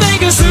wanna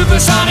make a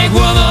supersonic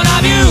woman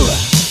of you.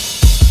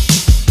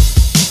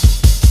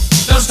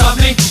 Don't stop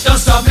me,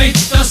 don't stop me,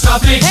 don't stop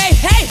me. Hey,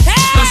 hey,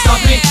 hey! Don't stop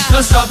me,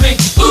 don't stop me.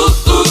 Ooh,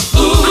 ooh,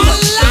 ooh. I like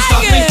don't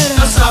stop me,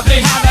 don't stop me.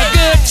 Have a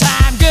good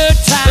time, good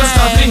time. Don't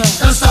stop me,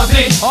 don't stop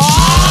me. Oh!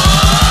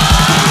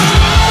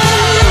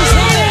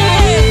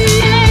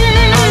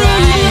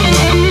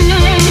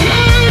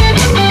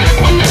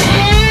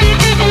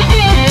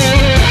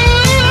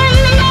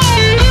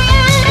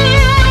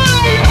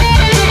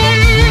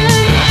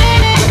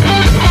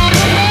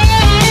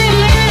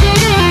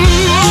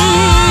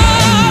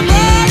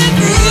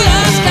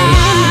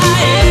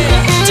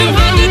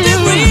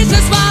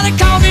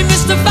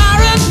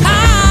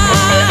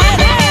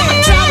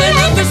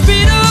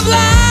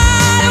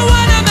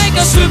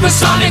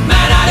 Supersonic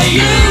man out of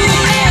you.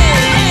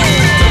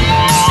 Don't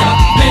stop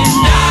me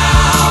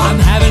now. I'm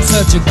having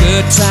such a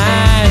good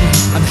time,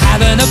 I'm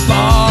having a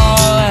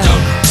ball.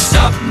 Don't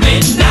stop me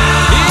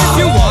now. If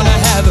you wanna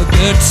have a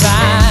good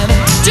time,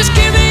 just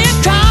give me a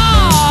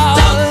call.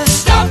 Don't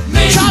stop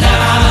me now. I'm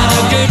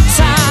having a good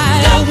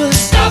time. Don't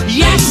stop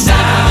yes, me now. I'm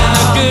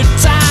having a good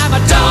time.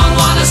 I don't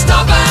wanna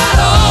stop at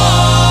all.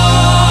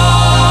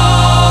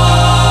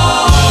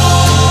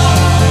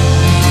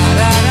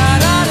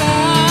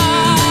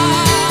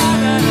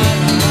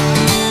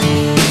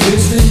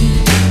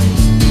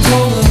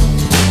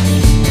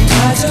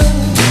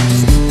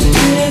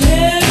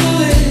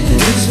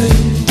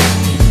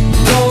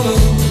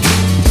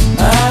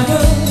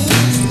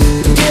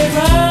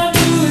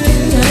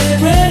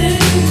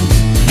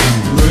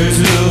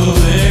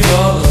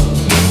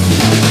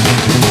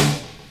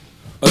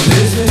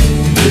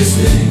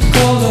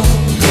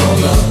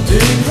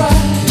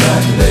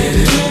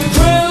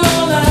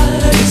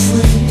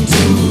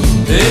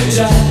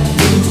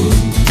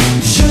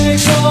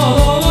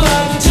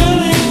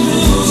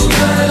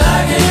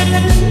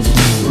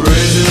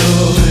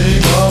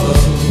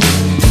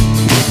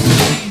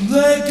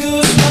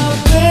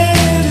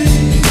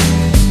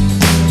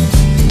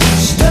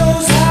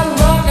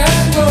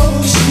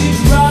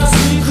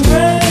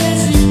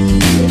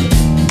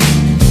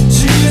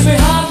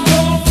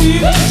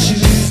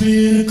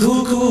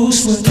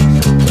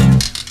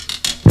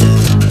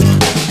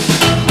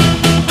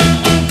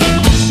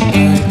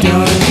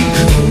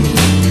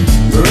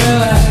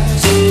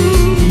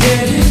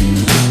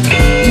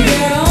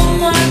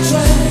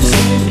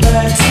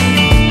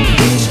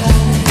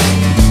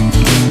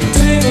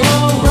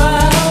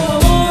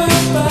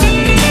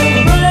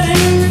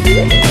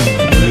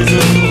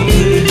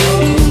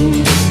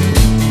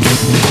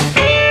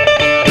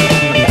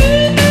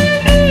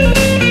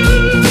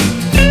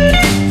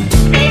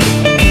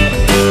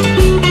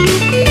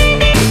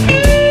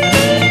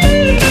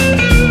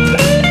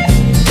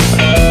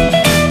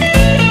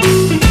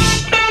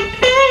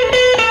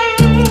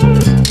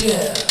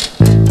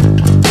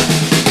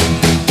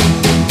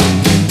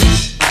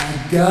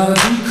 Gotta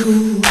be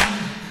cool,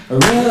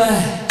 really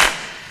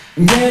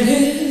get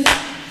hit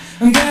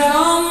and get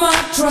on my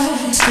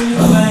tracks. Take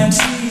a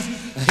backseat,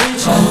 a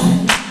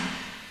hitchhike,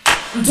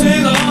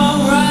 take a long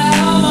ride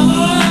on my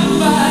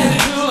motorbike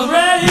till I'm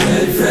ready,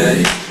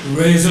 ready,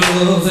 raise a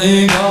little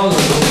thing called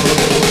love.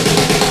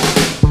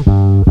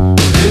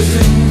 This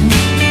thing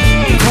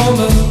called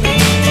love,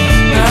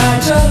 I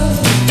just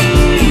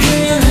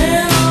can't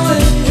handle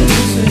it.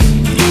 This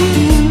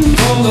thing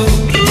called love,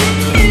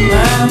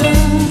 I'm done.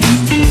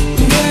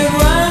 Get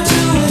right to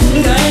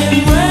it, I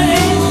ain't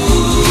ready.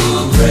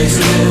 Raise a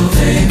little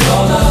thing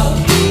called love.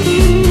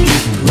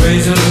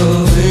 Raise a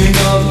little thing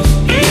called love.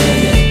 Yeah,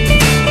 yeah.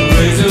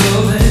 Raise a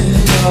little thing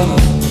called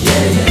love.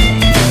 Yeah, yeah.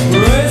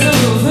 Raise a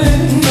little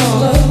thing called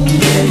love.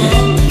 Yeah, yeah.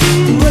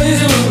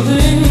 Raise a little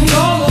thing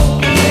called love.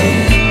 Yeah, yeah.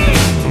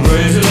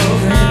 Raise a little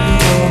thing called love.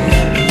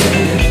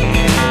 Yeah, yeah.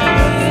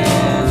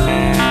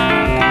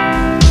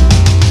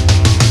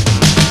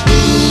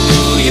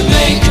 Ooh, you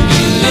make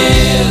me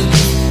live.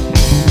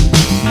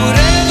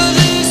 Whatever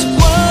this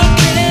world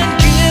can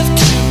give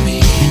to me,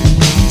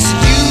 it's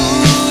you,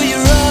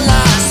 you're all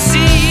I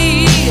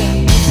see.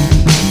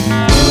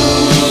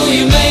 Ooh,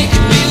 you make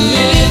me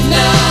live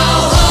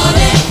now,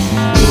 honey.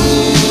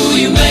 Ooh,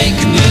 you make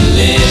me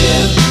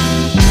live.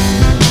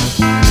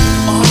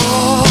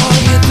 Oh,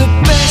 you're the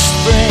best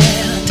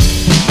friend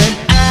that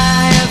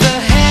I ever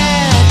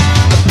had.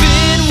 I've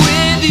been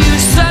with you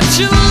such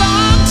a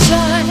long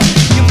time.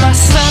 You're my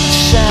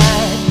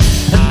sunshine,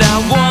 and I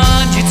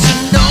want you to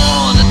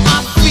know that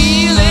my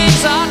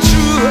feelings are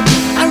true.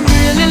 I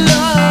really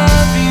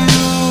love you.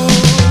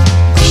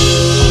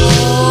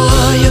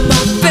 Oh, you're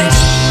my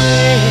best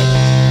friend.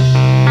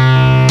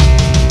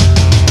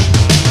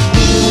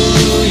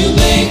 Ooh, you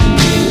make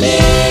me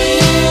live.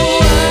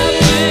 I've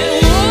been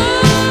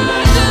wandering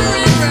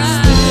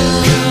round.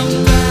 Come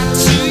back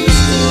to you.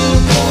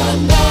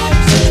 Come back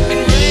to me. In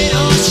rain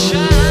or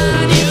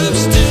shine, you've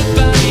stood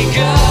by me,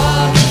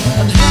 girl.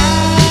 I'm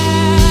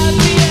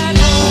happy at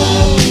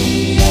home.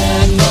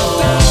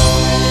 Best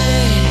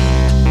friend.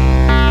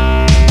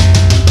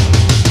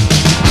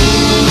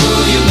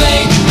 Ooh, you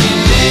make me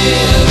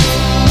live.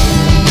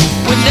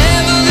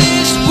 Whenever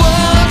this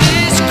world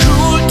is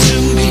cruel to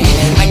me,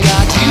 I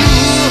got you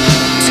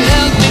to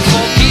help me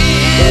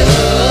forgive.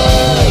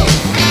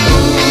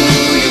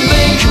 Ooh, you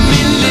make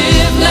me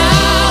live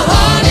now,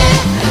 honey.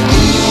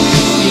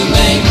 Ooh, you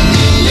make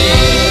me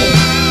live.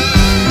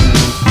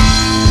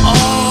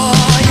 Oh,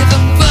 you're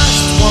the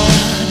first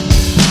one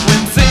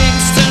when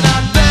things turn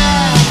out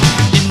bad.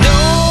 You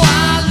know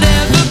I'll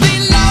never be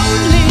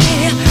lonely.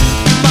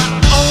 You're my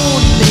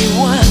only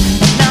one,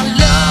 and I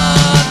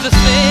love the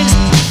things.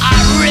 I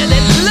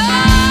really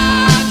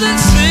love the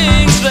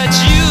things that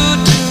you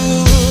do.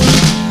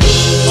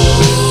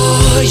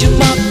 Oh, you're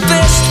my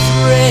best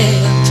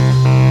friend.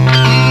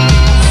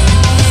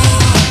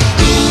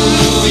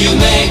 Ooh, you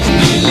make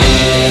me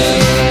live.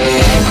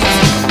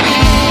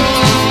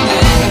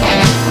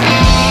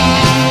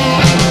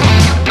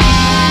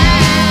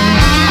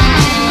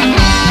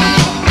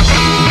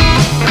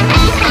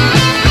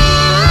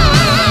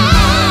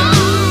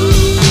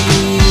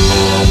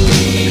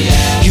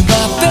 You're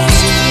my best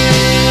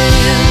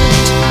friend.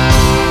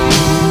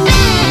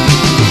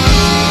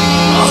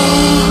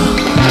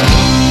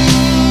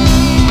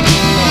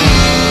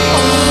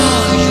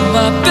 Oh, you're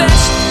my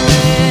best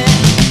friend.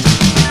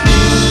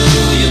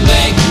 Ooh, you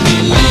make me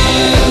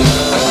live.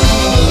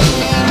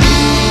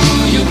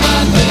 Ooh, you're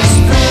my best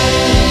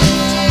friend.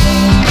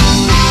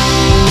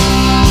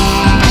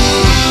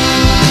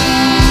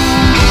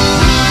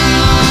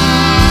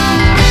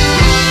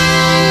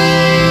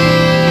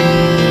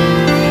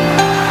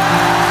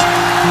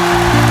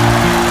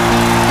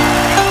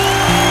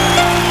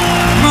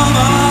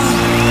 Mama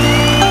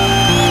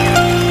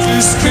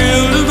just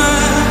killed a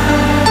man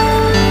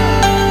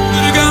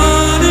with a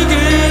gun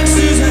against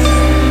his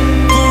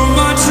head. Pulled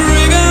my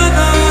trigger,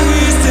 now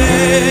he's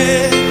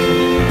dead.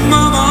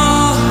 Mama,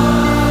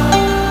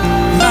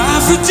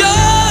 life had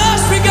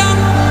just begun,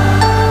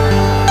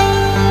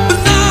 but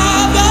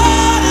now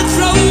I've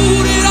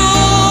thrown it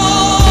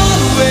all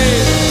away.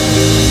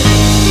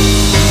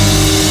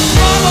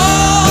 Mama,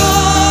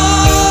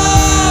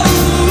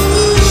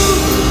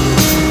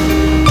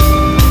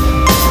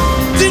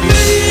 didn't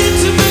mean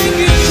to make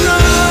you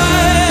cry.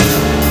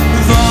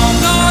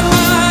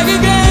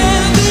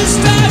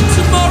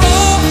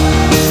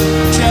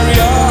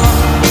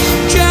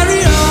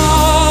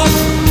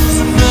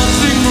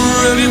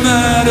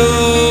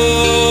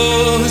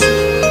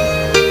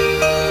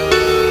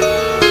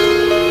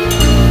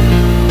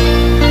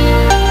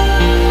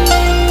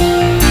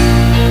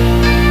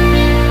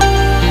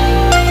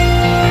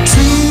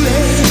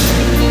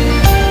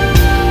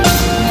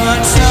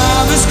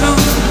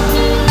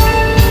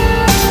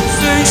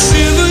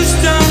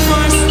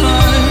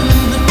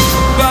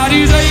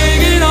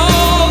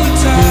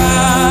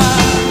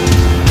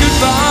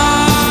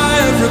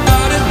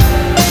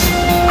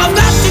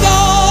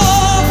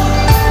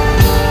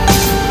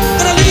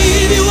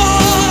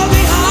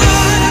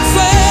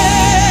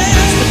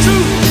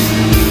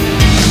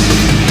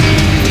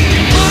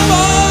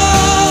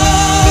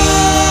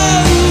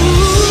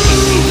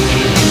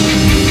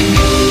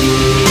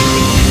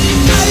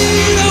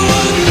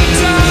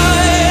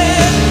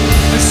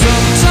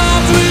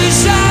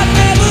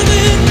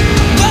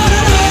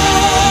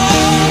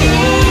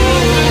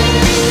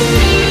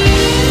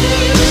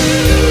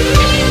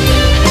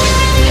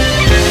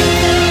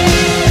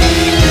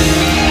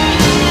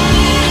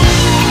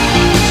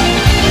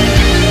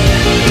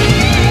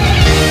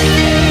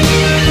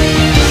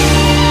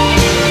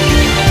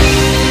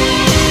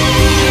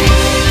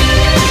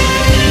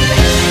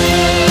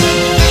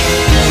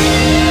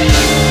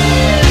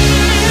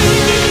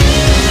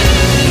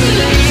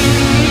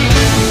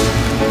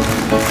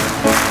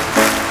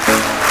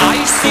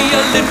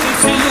 little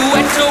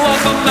silhouette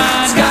of a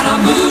man.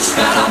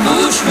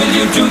 Scaramouche, will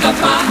you do the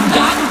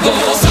fandango?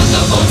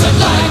 Thunderbolts and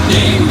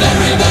lightning,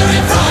 very,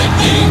 very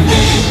frightening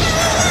me.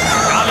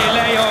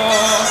 Galileo,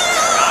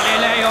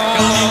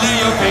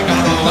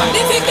 Figaro.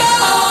 Magnifico!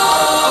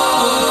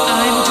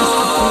 I'm just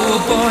a poor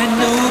boy,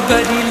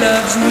 nobody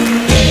loves me.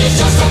 He's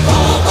just a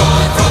poor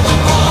boy from a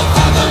poor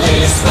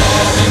family,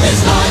 sparing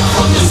his life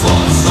from this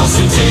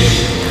monstrosity.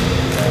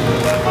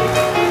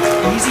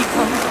 Easy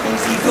come,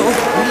 easy go,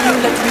 will you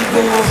let me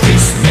go?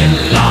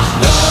 Bismillah,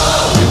 no,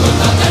 we will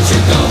not let you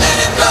go. Let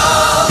him go!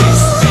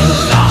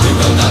 Bismillah, we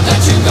will not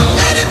let you go.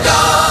 Let him go!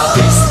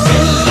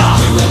 Bismillah,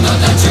 we will not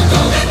let you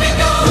go. Let me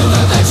go! We'll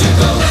not let you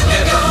go. Let me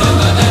go!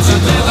 Never let you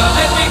go. Never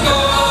let me go.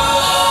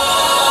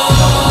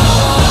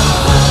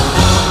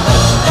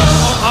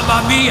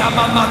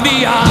 Mamma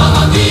mia,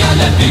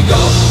 let me go.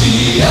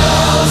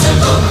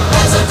 Beelzebub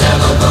has a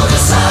devil put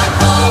aside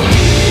for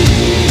me.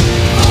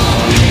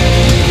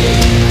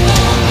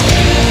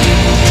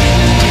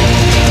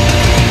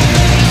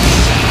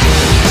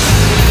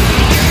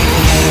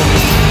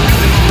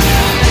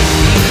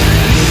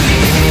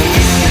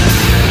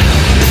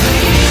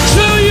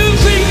 So you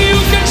think you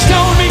can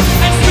stone me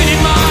and spit in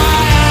my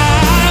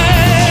eye?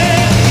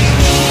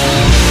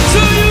 So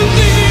you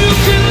think you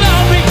can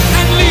love me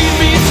and leave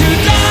me to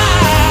die?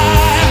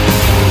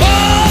 Oh,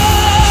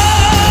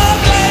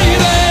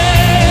 baby,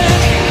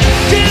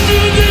 can you do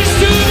this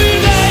to me,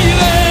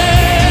 baby?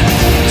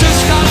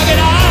 Just gotta get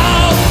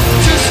out,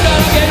 just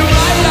gotta get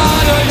right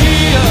out of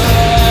here.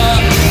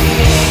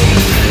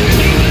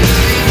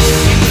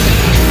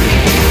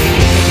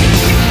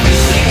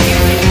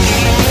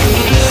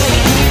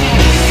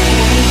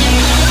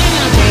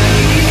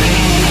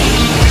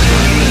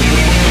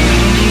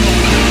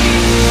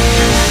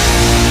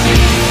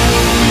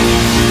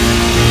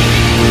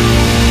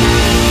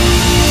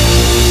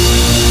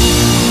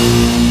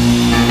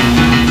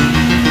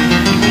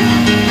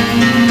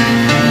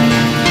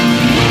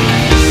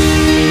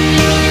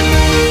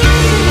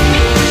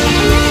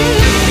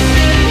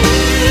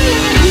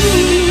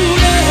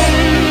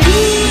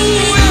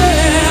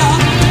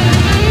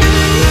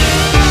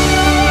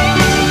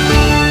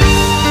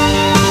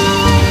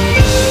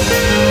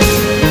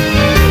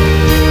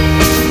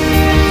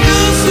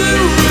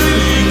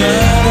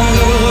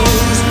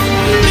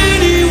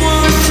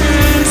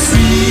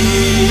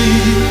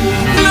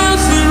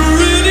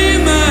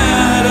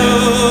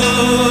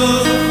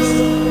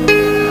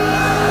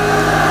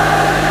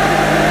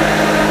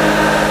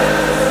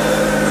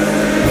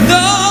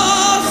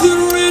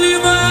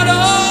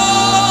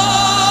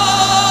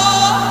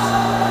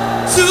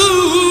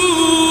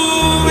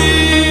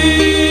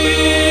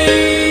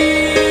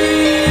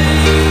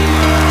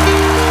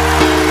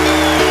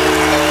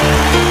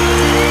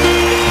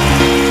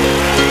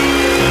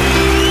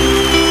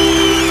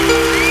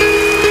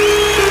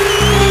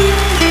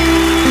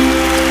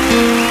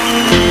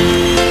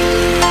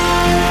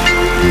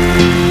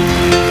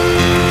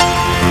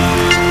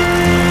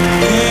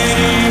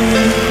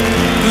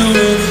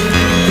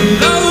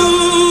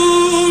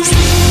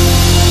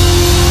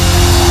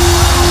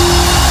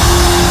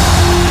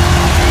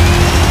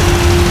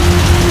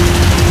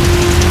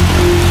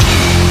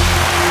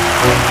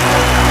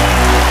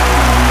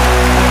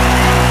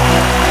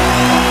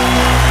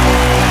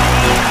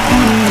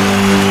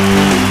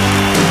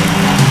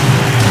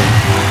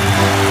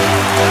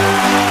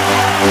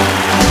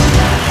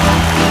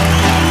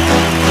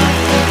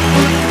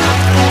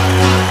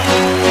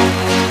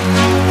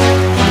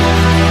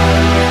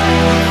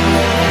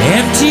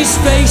 Empty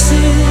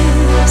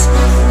spaces,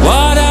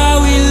 what are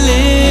we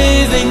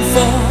living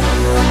for?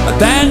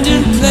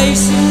 Abandoned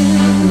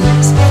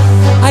places,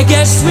 I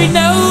guess we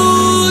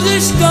know the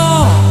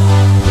score.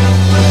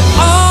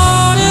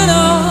 On and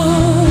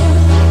on,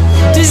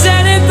 does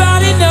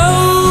anybody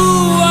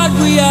know what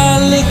we are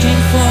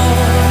looking for?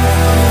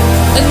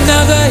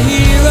 Another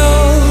hero,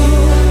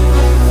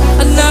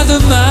 another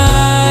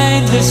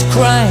mindless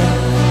crime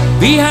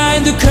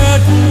behind the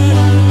curtain,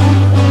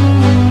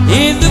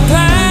 in the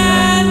pantomime.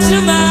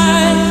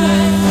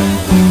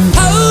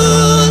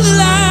 Hold the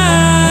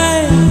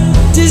line.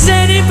 Does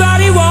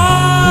anybody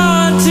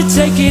want to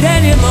take it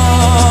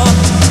anymore?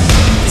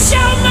 The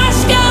show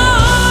must go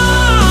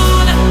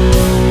on.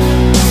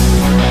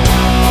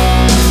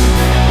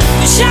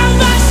 The show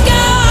must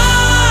go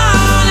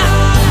on.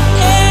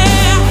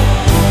 Yeah.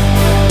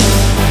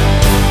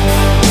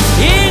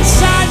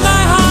 Inside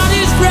my heart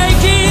is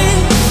breaking.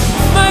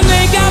 My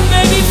makeup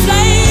may be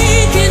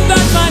flaking.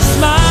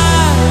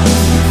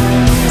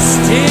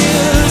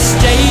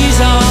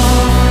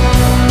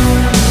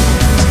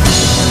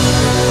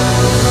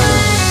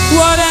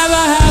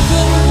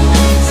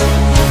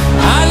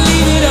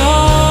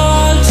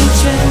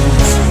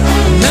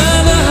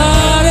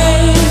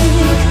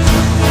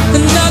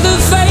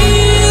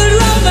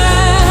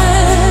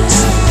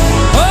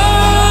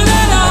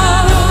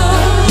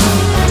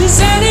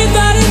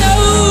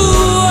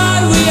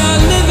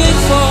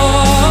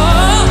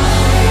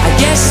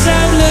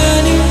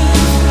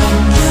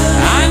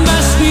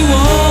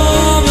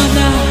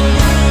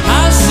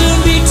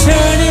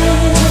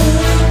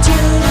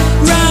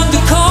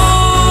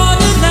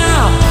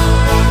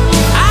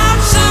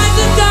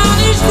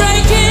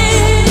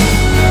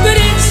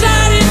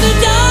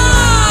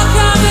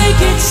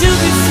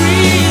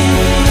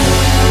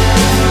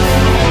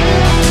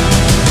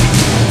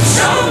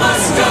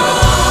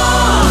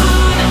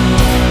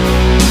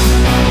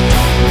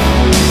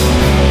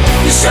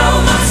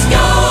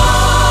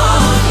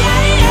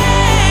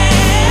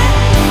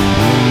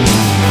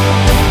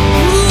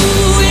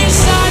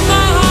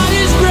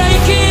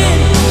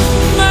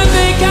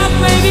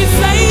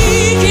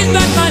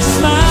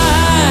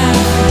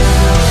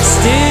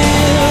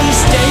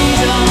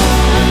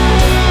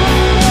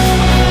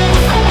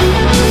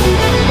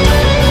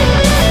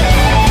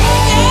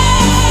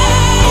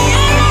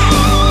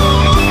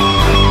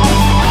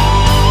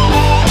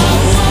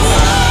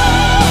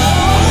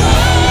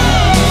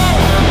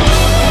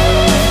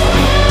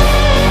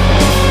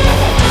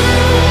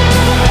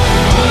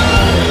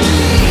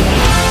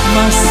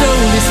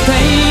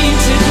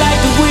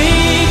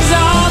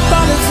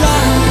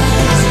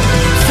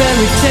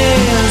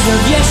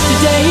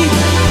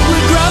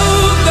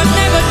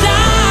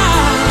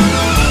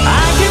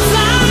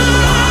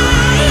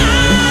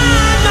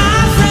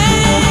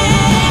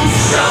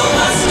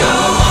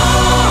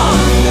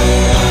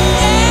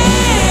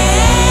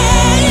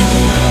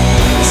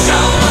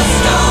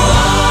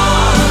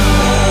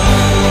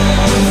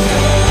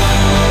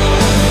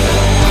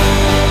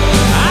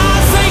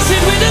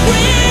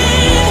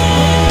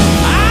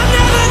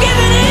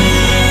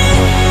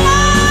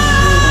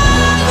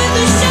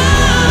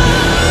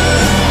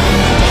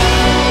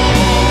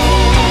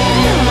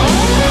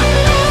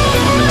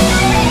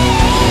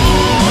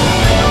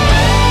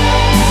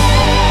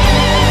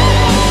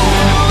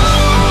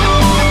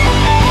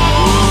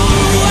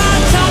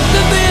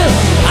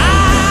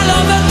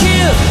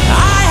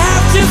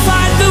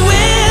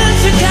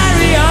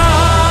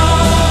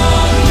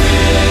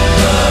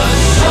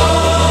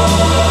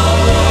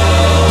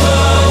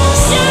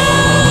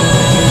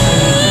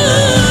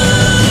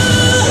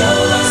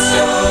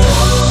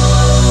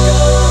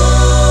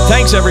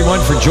 Thanks,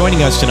 everyone, for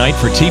joining us tonight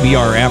for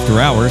TBR After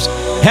Hours.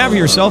 Have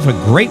yourself a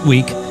great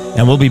week,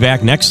 and we'll be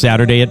back next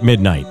Saturday at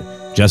midnight.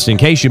 Just in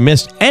case you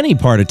missed any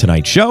part of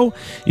tonight's show,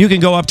 you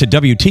can go up to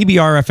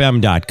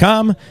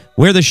WTBRFM.com,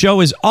 where the show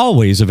is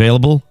always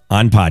available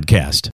on podcast.